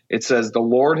 It says, the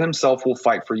Lord himself will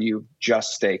fight for you.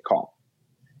 Just stay calm.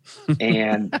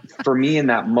 And for me in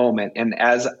that moment, and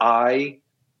as I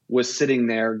was sitting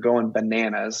there going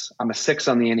bananas, I'm a 6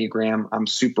 on the Enneagram. I'm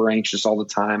super anxious all the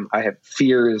time. I have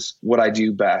fear is what I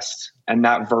do best. And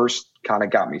that verse kind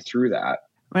of got me through that.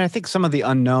 I mean, I think some of the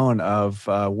unknown of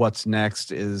what's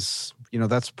next is,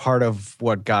 that's part of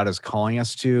what God is calling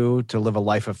us to live a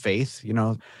life of faith,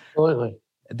 Absolutely.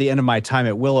 At the end of my time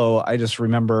at Willow, I just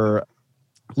remember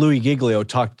Louis Giglio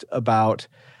talked about,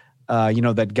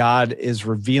 that God is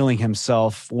revealing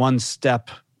himself one step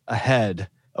ahead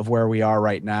of where we are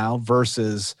right now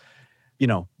versus,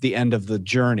 the end of the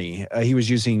journey. He was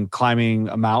using climbing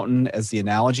a mountain as the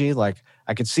analogy. Like,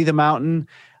 I could see the mountain.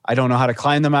 I don't know how to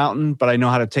climb the mountain, but I know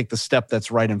how to take the step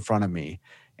that's right in front of me.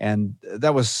 And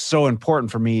that was so important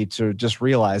for me to just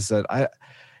realize that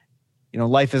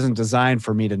life isn't designed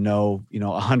for me to know,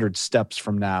 100 steps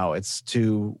from now. It's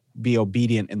to be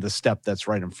obedient in the step that's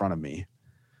right in front of me.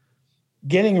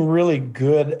 Getting really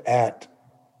good at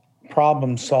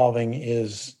problem solving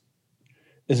is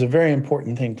a very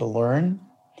important thing to learn.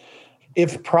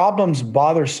 If problems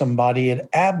bother somebody, it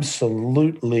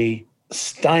absolutely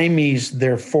stymies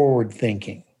their forward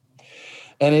thinking.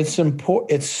 And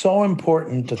it's so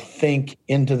important to think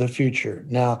into the future.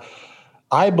 Now,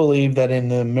 I believe that in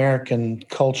the American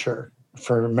culture,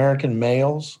 for American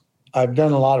males, I've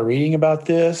done a lot of reading about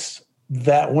this,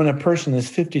 that when a person is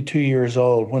 52 years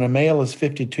old, when a male is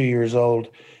 52 years old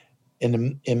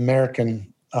in the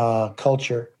American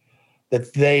culture,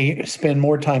 that they spend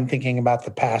more time thinking about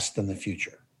the past than the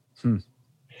future.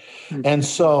 And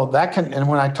so and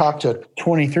when I talk to a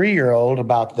 23-year-old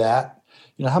about that,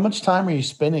 how much time are you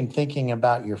spending thinking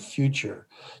about your future?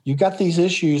 You got these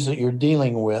issues that you're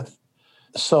dealing with.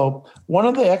 So one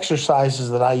of the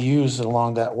exercises that I use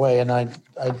along that way, and I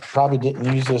probably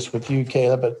didn't use this with you,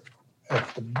 Caleb, but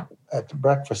at the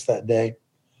breakfast that day.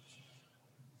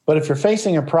 But if you're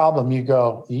facing a problem,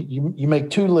 you make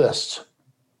 2 lists,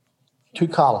 2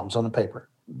 columns on the paper.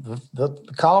 The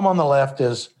column on the left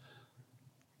is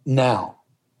now.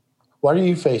 What are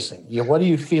you facing? What are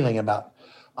you feeling about?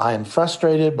 I am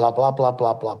frustrated, blah, blah, blah,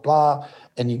 blah, blah, blah.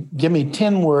 And you give me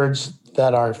 10 words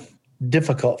that are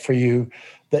difficult for you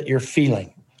that you're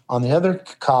feeling. On the other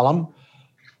column,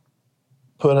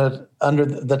 put it under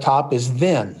the top is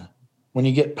then. When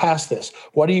you get past this,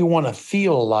 what do you want to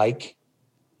feel like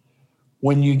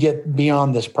when you get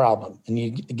beyond this problem? And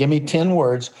you give me 10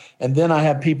 words, and then I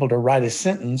have people to write a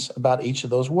sentence about each of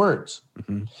those words.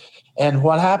 Mm-hmm. And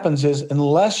what happens is,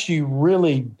 unless you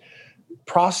really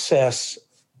process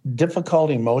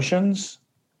difficult emotions,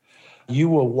 you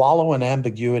will wallow in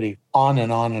ambiguity on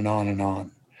and on and on and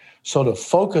on. So to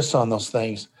focus on those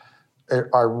things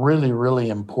are really, really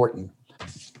important.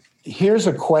 Here's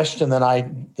a question that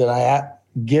I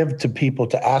give to people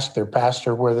to ask their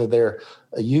pastor, whether they're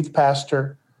a youth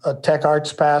pastor, a tech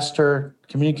arts pastor,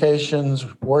 communications,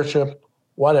 worship,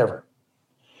 whatever.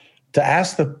 To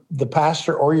ask the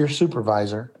pastor or your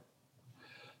supervisor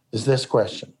is this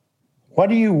question: what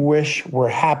do you wish were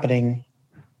happening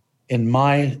in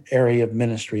my area of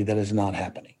ministry that is not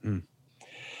happening?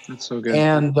 That's so good.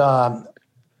 And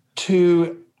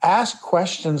to ask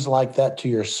questions like that to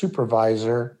your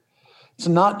supervisor, it's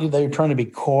not that you're trying to be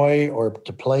coy or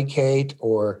to placate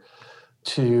or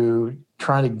to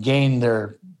try to gain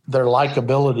their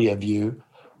likability of you,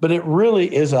 but it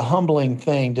really is a humbling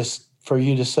thing just for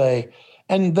you to say,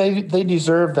 and they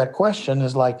deserve that question,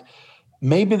 is like,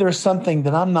 maybe there's something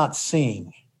that I'm not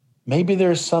seeing. Maybe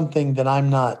there's something that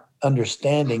I'm not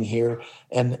understanding here?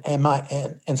 And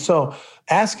so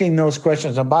asking those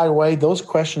questions, and by the way, those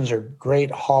questions are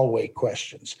great hallway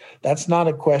questions. That's not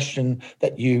a question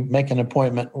that you make an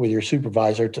appointment with your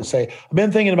supervisor to say, I've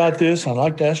been thinking about this, and I'd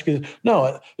like to ask you.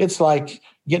 No, it's like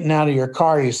getting out of your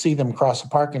car, you see them across the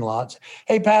parking lot.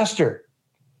 Hey, Pastor,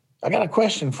 I got a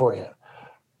question for you.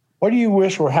 What do you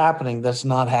wish were happening that's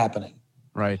not happening?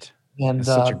 Right. And that's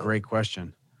such a great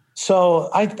question.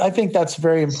 So I think that's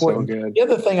very important. So good. The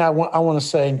other thing I want to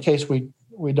say, in case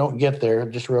we don't get there,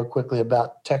 just real quickly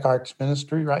about Tech Arts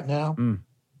Ministry right now.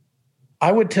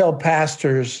 I would tell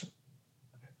pastors,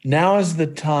 now is the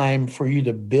time for you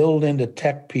to build into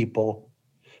tech people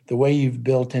the way you've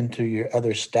built into your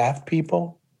other staff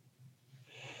people.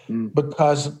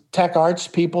 Because tech arts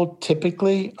people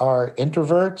typically are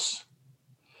introverts,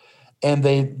 and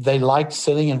they like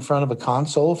sitting in front of a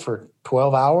console for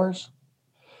 12 hours.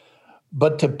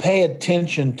 But to pay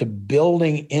attention to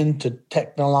building into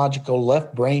technological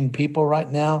left brain people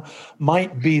right now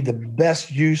might be the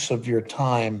best use of your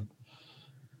time,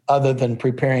 other than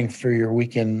preparing for your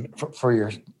weekend for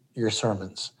your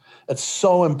sermons. It's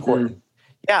so important.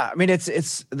 Yeah, I mean,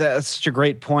 that's such a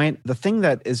great point. The thing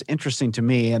that is interesting to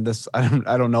me, and this I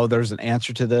don't know there's an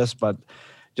answer to this, but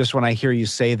just when I hear you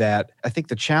say that, I think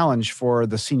the challenge for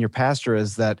the senior pastor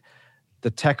is that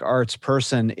the tech arts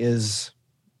person is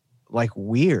like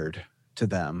weird to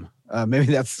them. Maybe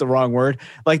that's the wrong word.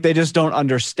 Like they just don't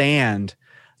understand,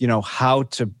 how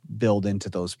to build into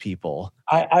those people.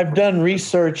 I've done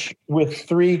research with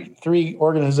three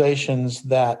organizations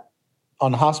that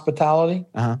on hospitality,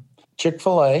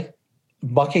 Chick-fil-A,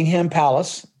 Buckingham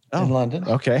Palace in London,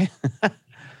 okay,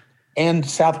 and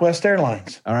Southwest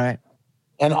Airlines. All right.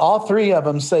 And all three of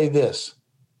them say this: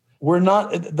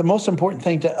 the most important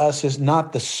thing to us is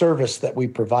not the service that we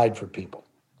provide for people,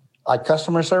 like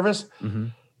customer service.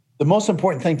 The most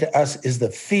important thing to us is the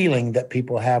feeling that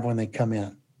people have when they come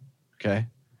in. Okay.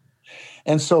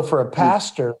 And so for a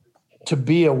pastor to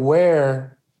be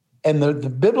aware, and the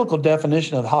biblical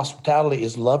definition of hospitality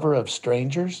is lover of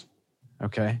strangers.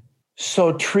 Okay.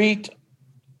 So treat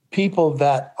people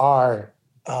that are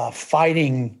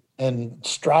fighting and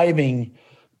striving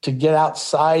to get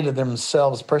outside of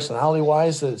themselves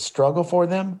personality-wise, that struggle for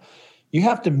them. You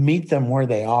have to meet them where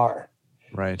they are.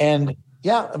 Right. And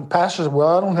pastors,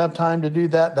 well, I don't have time to do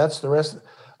that. That's the rest.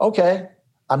 Okay.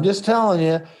 I'm just telling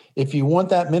you, if you want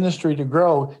that ministry to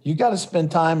grow, you got to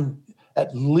spend time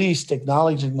at least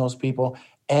acknowledging those people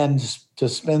and to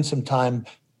spend some time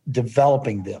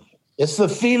developing them. It's the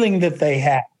feeling that they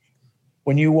have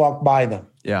when you walk by them.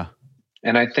 Yeah.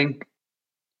 And I think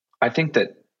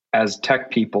that as tech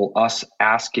people, us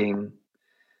asking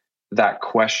that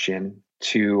question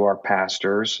to our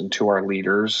pastors and to our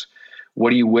leaders, what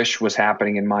do you wish was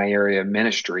happening in my area of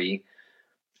ministry?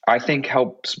 I think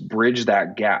helps bridge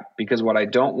that gap, because what I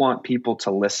don't want people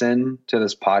to listen to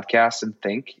this podcast and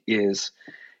think is,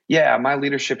 yeah, my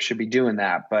leadership should be doing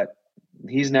that, but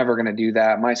he's never going to do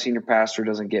that. My senior pastor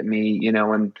doesn't get me,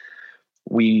 and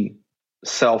we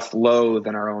self-loathe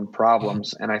in our own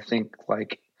problems. And I think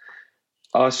like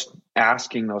us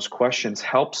asking those questions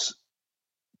helps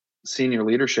senior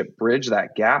leadership bridge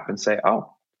that gap and say,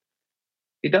 oh,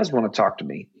 he does want to talk to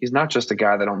me. He's not just a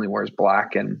guy that only wears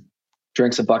black and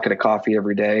drinks a bucket of coffee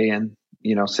every day and,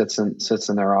 sits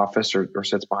in their office or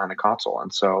sits behind the console.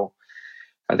 And so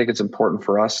I think it's important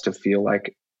for us to feel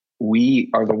like we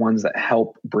are the ones that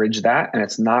help bridge that. And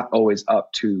it's not always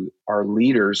up to our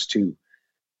leaders to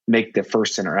make the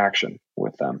first interaction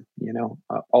with them,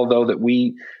 although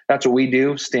that's what we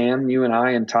do, Stan, you and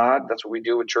I and Todd, that's what we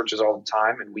do with churches all the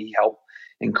time. And we help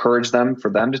encourage them for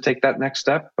them to take that next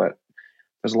step. But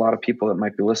there's a lot of people that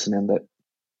might be listening that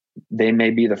they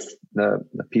may be the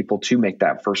people to make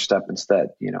that first step instead,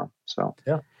 so.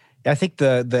 Yeah. I think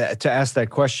to ask that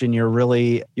question,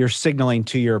 you're signaling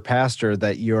to your pastor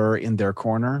that you're in their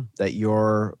corner, that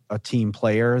you're a team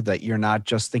player, that you're not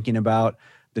just thinking about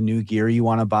the new gear you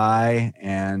want to buy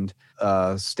and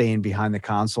staying behind the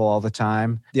console all the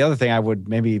time. The other thing I would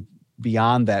maybe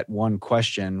beyond that one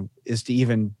question is to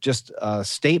even just a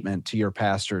statement to your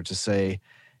pastor to say,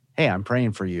 hey, I'm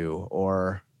praying for you,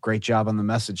 or great job on the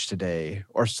message today,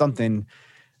 or something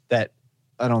that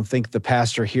I don't think the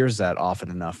pastor hears that often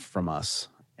enough from us.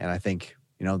 And I think,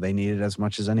 they need it as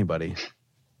much as anybody.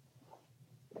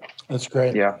 That's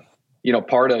great. Yeah.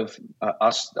 Part of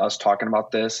us talking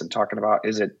about this and talking about,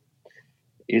 is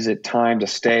it time to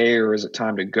stay or is it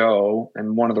time to go?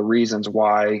 And one of the reasons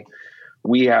why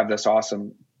we have this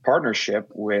awesome partnership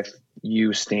with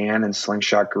you, Stan, and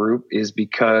Slingshot Group is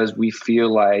because we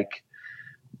feel like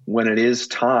when it is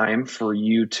time for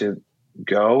you to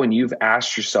go and you've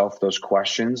asked yourself those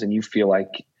questions and you feel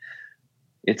like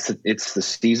it's the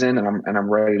season and I'm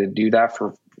ready to do that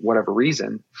for whatever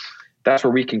reason, that's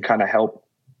where we can kind of help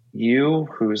you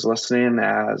who's listening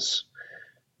as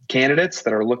candidates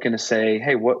that are looking to say,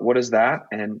 hey, what is that?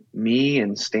 And me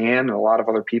and Stan and a lot of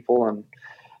other people and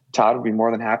Todd would be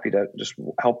more than happy to just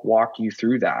help walk you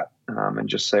through that, and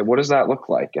just say, what does that look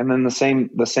like? And then the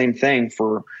same thing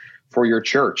for your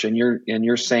church. And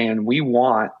you're saying, we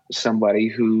want somebody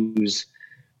who's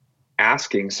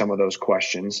asking some of those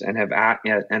questions and have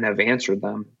answered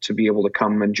them to be able to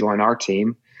come and join our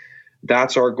team.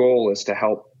 That's our goal, is to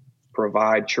help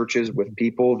provide churches with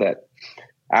people that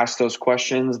ask those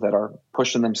questions, that are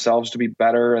pushing themselves to be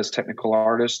better as technical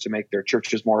artists to make their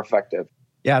churches more effective.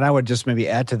 Yeah, and I would just maybe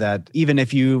add to that, even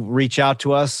if you reach out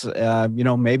to us,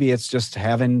 maybe it's just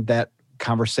having that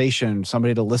conversation,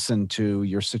 somebody to listen to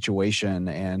your situation,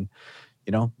 and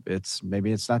it's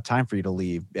not time for you to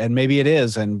leave, and maybe it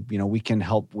is, and we can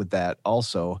help with that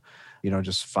also.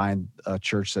 Just find a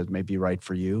church that may be right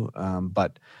for you.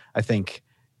 But I think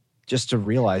just to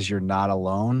realize you're not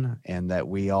alone, and that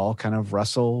we all kind of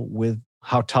wrestle with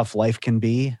how tough life can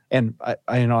be. And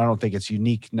I don't think it's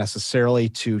unique necessarily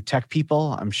to tech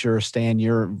people. I'm sure, Stan,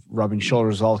 you're rubbing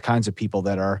shoulders with all kinds of people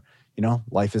that are,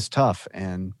 life is tough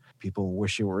and people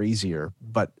wish it were easier,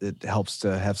 but it helps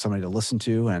to have somebody to listen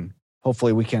to, and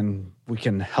hopefully we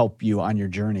can help you on your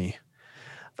journey.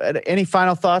 But any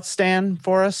final thoughts, Stan,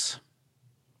 for us?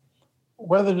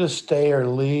 Whether to stay or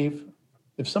leave,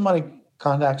 if somebody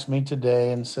contacts me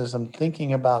today and says, I'm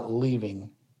thinking about leaving,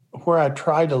 where I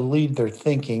try to lead their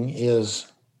thinking is,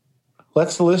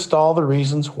 let's list all the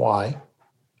reasons why,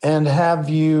 and have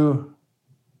you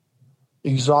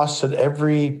exhausted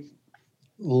every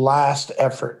last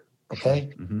effort,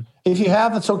 okay? Mm-hmm. If you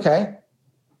have, it's okay,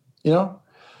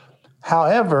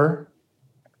 However,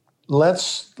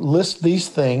 let's list these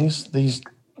things, these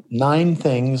 9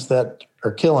 things that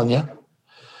are killing you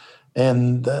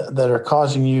and that are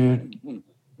causing you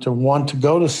to want to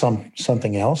go to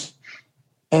something else.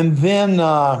 And then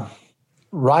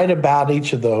write about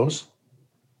each of those.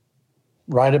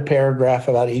 Write a paragraph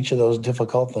about each of those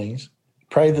difficult things.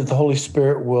 Pray that the Holy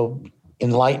Spirit will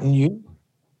enlighten you.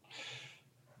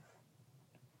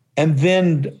 And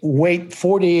then wait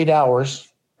 48 hours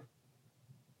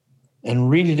and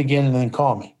read it again and then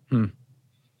call me.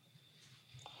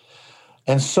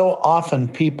 And so often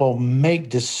people make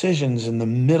decisions in the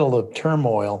middle of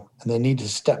turmoil and they need to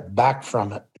step back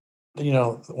from it.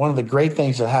 One of the great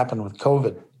things that happened with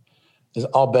COVID is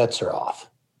all bets are off.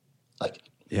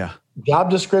 Job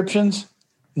descriptions,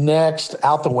 next,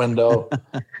 out the window.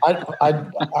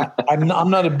 I'm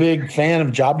not a big fan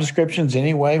of job descriptions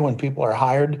anyway. When people are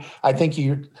hired, I think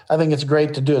it's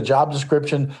great to do a job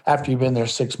description after you've been there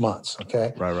 6 months.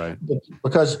 Okay, right.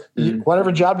 Because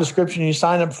whatever job description you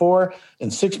sign up for in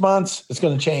 6 months, it's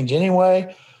going to change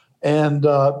anyway. And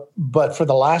but for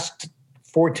the last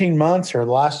 14 months or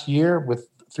the last year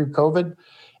through COVID,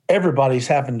 everybody's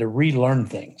having to relearn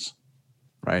things.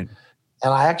 Right.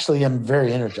 And I actually am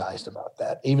very energized about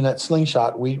that. Even at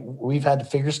Slingshot, we've had to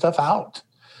figure stuff out.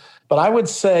 But I would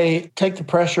say take the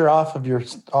pressure off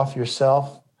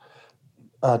yourself.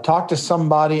 Talk to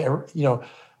somebody.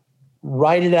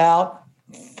 Write it out.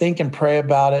 Think and pray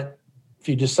about it. If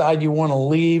you decide you want to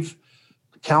leave,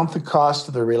 count the cost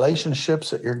of the relationships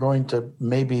that you're going to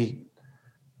maybe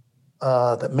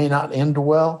that may not end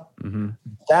well. Mm-hmm.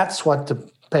 That's what to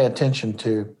pay attention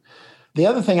to. The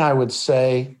other thing I would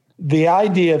say, the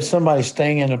idea of somebody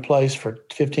staying in a place for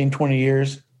 15, 20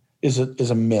 years is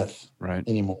a myth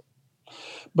anymore.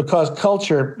 Because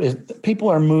people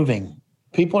are moving.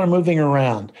 People are moving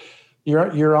around.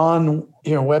 You're on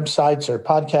websites or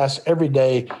podcasts every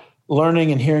day,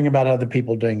 learning and hearing about other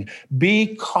people doing it.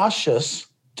 Be cautious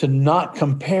to not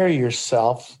compare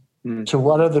yourself to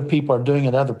what other people are doing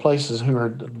at other places who are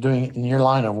doing it in your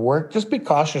line of work. Just be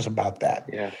cautious about that.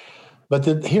 Yeah. But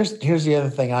here's the other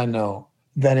thing I know,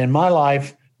 that in my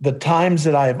life, the times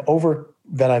that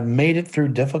I've made it through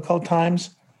difficult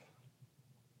times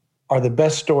are the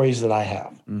best stories that I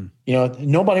have.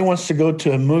 Nobody wants to go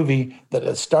to a movie that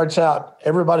it starts out,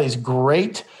 everybody's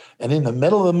great, and in the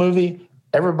middle of the movie,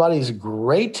 everybody's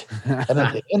great, and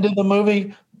at the end of the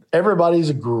movie,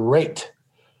 everybody's great.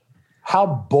 How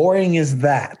boring is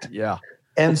that? Yeah.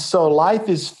 And so life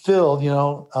is filled,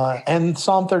 and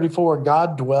Psalm 34,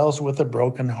 God dwells with the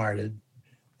brokenhearted.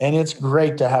 And it's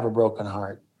great to have a broken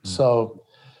heart. So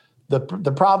the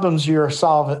problems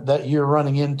that you're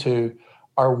running into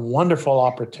are wonderful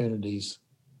opportunities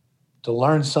to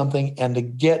learn something and to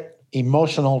get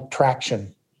emotional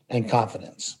traction and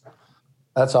confidence.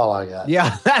 That's all I got.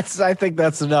 Yeah, I think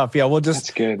that's enough. Yeah, we'll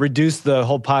just reduce the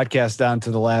whole podcast down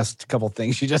to the last couple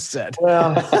things you just said.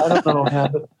 Well, I don't know.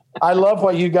 But I love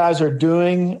what you guys are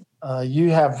doing.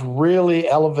 You have really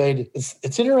elevated.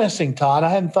 It's interesting, Todd. I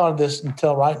hadn't thought of this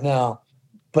until right now.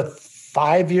 But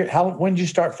 5 years, when did you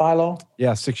start Philo?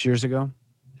 Yeah, 6 years ago.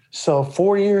 So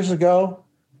 4 years ago,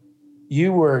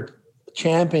 you were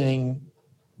championing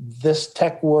this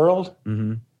tech world.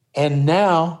 Mm-hmm. And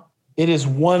now it is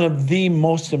one of the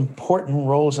most important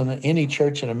roles in any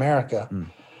church in America. Mm.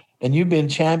 And you've been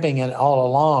championing it all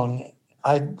along.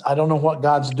 I don't know what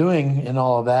God's doing in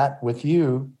all of that with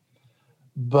you,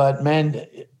 but man,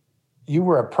 you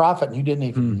were a prophet and you didn't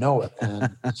even know it.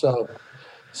 Man.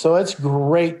 So it's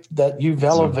great that you've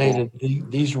elevated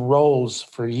these roles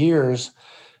for years.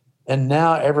 And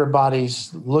now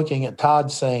everybody's looking at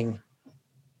Todd saying,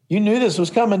 you knew this was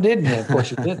coming, didn't you? Of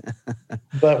course you didn't.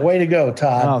 But way to go,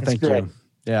 Todd. Oh, thank you.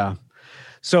 Yeah.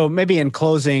 So maybe in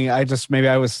closing, I'm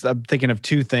thinking of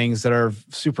two things that are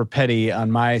super petty on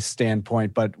my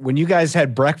standpoint. But when you guys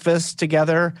had breakfast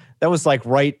together, that was like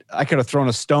I could have thrown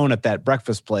a stone at that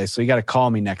breakfast place. So you got to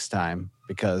call me next time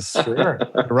because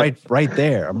right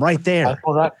there. I'm right there.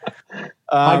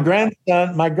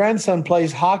 My grandson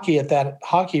plays hockey at that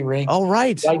hockey rink. Oh,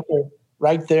 right.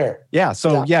 Right there. Yeah.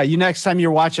 So you next time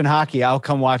you're watching hockey, I'll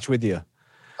come watch with you.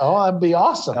 Oh, that'd be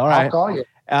awesome. All right. I'll call you.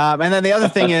 And then the other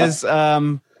thing is,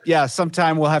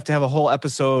 sometime we'll have to have a whole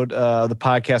episode of the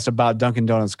podcast about Dunkin'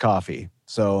 Donuts coffee.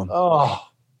 So,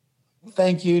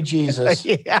 thank you, Jesus.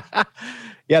 yeah.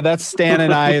 That's Stan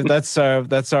and I. That's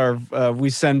our. We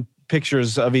send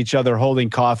pictures of each other holding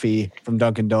coffee from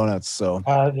Dunkin' Donuts. So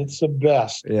it's the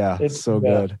best. Yeah, it's so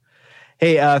good.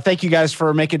 Hey, thank you guys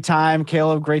for making time.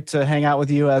 Caleb, great to hang out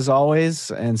with you as always.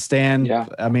 And Stan,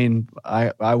 I mean,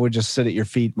 I would just sit at your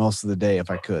feet most of the day if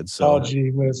I could. So,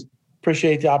 gee whiz.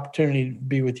 Appreciate the opportunity to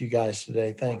be with you guys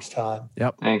today. Thanks, Todd.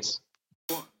 Yep. Thanks.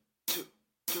 1, 2,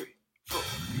 3, 4.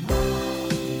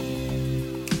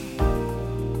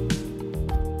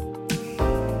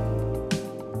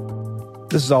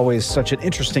 This is always such an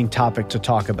interesting topic to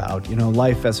talk about. You know,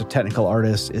 life as a technical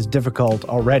artist is difficult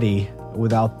already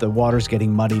without the waters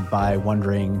getting muddied by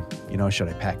wondering, should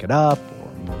I pack it up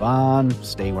or move on,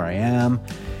 stay where I am?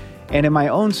 And in my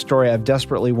own story, I've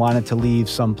desperately wanted to leave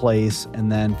someplace and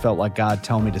then felt like God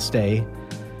tell me to stay.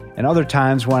 And other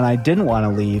times when I didn't want to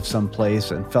leave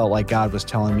someplace and felt like God was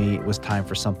telling me it was time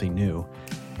for something new.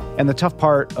 And the tough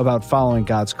part about following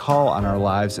God's call on our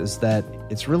lives is that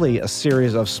it's really a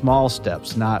series of small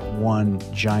steps, not one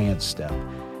giant step.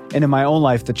 And in my own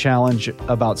life, the challenge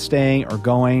about staying or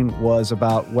going was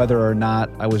about whether or not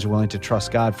I was willing to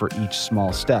trust God for each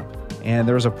small step. And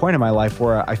there was a point in my life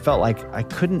where I felt like I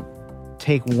couldn't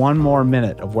take one more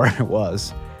minute of where I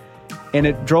was. And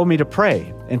it drove me to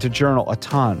pray and to journal a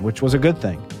ton, which was a good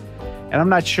thing. And I'm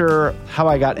not sure how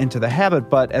I got into the habit,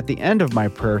 but at the end of my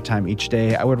prayer time each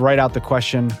day, I would write out the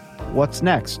question, what's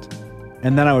next?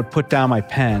 And then I would put down my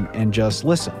pen and just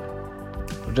listen,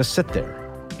 or just sit there.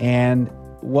 And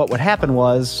what would happen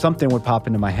was something would pop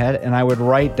into my head and I would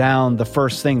write down the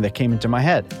first thing that came into my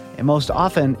head. And most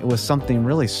often it was something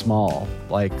really small,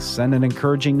 like send an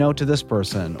encouraging note to this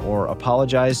person or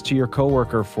apologize to your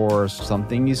coworker for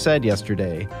something you said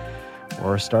yesterday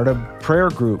or start a prayer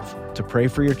group to pray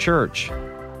for your church.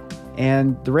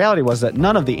 And the reality was that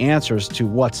none of the answers to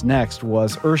what's next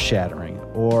was earth-shattering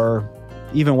or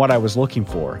even what I was looking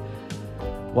for.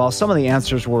 While some of the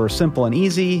answers were simple and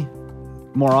easy,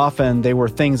 more often they were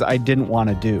things I didn't want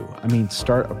to do. I mean,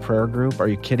 start a prayer group? Are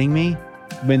you kidding me?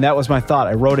 I mean, that was my thought.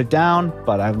 I wrote it down,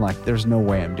 but I'm like, there's no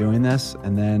way I'm doing this.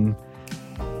 And then,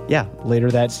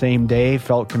 later that same day,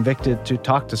 felt convicted to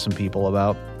talk to some people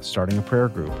about starting a prayer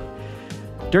group.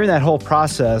 During that whole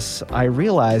process, I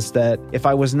realized that if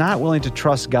I was not willing to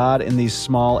trust God in these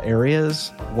small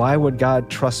areas, why would God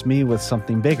trust me with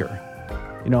something bigger?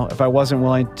 If I wasn't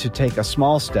willing to take a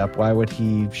small step, why would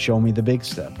He show me the big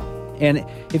step? And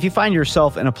if you find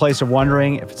yourself in a place of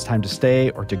wondering if it's time to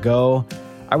stay or to go,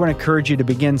 I would encourage you to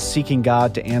begin seeking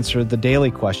God to answer the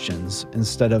daily questions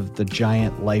instead of the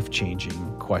giant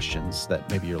life-changing questions that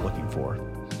maybe you're looking for.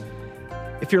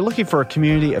 If you're looking for a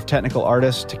community of technical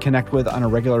artists to connect with on a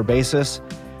regular basis,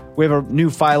 we have a new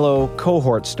Philo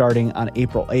cohort starting on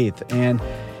April 8th, and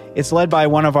it's led by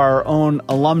one of our own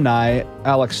alumni,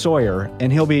 Alex Sawyer,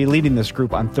 and he'll be leading this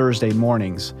group on Thursday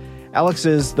mornings. Alex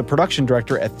is the production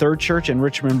director at Third Church in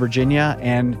Richmond, Virginia,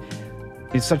 and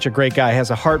he's such a great guy. He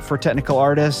has a heart for technical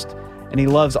artists, and he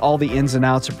loves all the ins and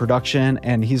outs of production,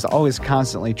 and he's always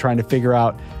constantly trying to figure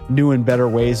out new and better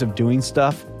ways of doing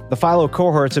stuff. The Philo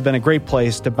cohorts have been a great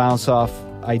place to bounce off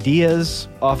ideas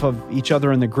off of each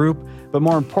other in the group. But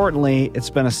more importantly, it's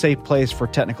been a safe place for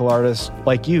technical artists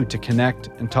like you to connect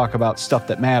and talk about stuff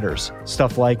that matters.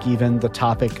 Stuff like even the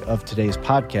topic of today's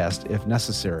podcast, if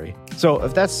necessary. So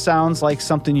if that sounds like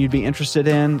something you'd be interested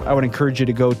in, I would encourage you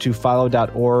to go to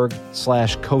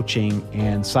philo.org/coaching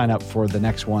and sign up for the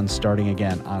next one starting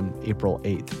again on April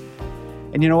 8th.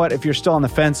 And you know what? If you're still on the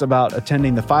fence about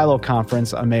attending the Philo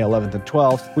conference on May 11th and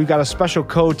 12th, we've got a special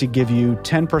code to give you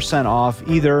 10% off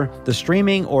either the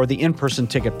streaming or the in-person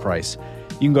ticket price.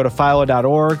 You can go to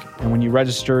philo.org, and when you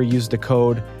register, use the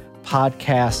code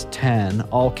podcast10,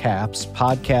 all caps,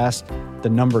 podcast, the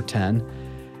number 10,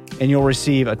 and you'll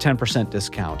receive a 10%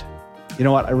 discount. You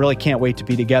know what? I really can't wait to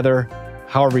be together,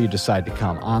 however you decide to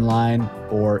come, online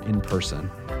or in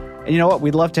person. And you know what?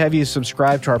 We'd love to have you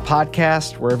subscribe to our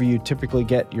podcast, wherever you typically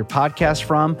get your podcast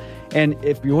from. And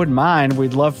if you wouldn't mind,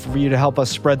 we'd love for you to help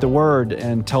us spread the word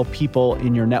and tell people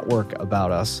in your network about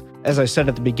us. As I said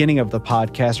at the beginning of the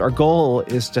podcast, our goal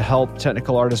is to help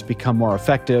technical artists become more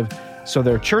effective so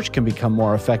their church can become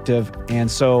more effective. And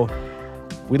so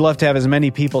we'd love to have as many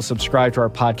people subscribe to our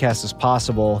podcast as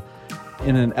possible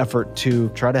in an effort to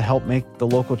try to help make the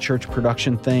local church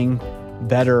production thing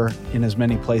better in as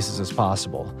many places as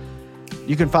possible.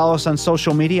 You can follow us on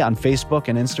social media on Facebook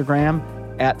and Instagram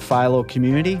at Philo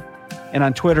Community, and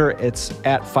on Twitter it's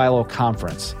at Philo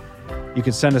Conference. You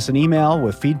can send us an email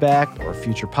with feedback or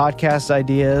future podcast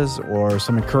ideas or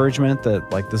some encouragement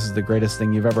that like this is the greatest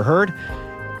thing you've ever heard.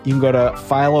 You can go to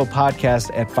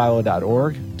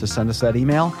philopodcast@philo.org to send us that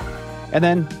email. And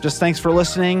then just thanks for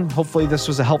listening. Hopefully this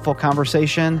was a helpful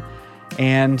conversation,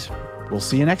 and we'll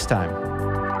see you next time.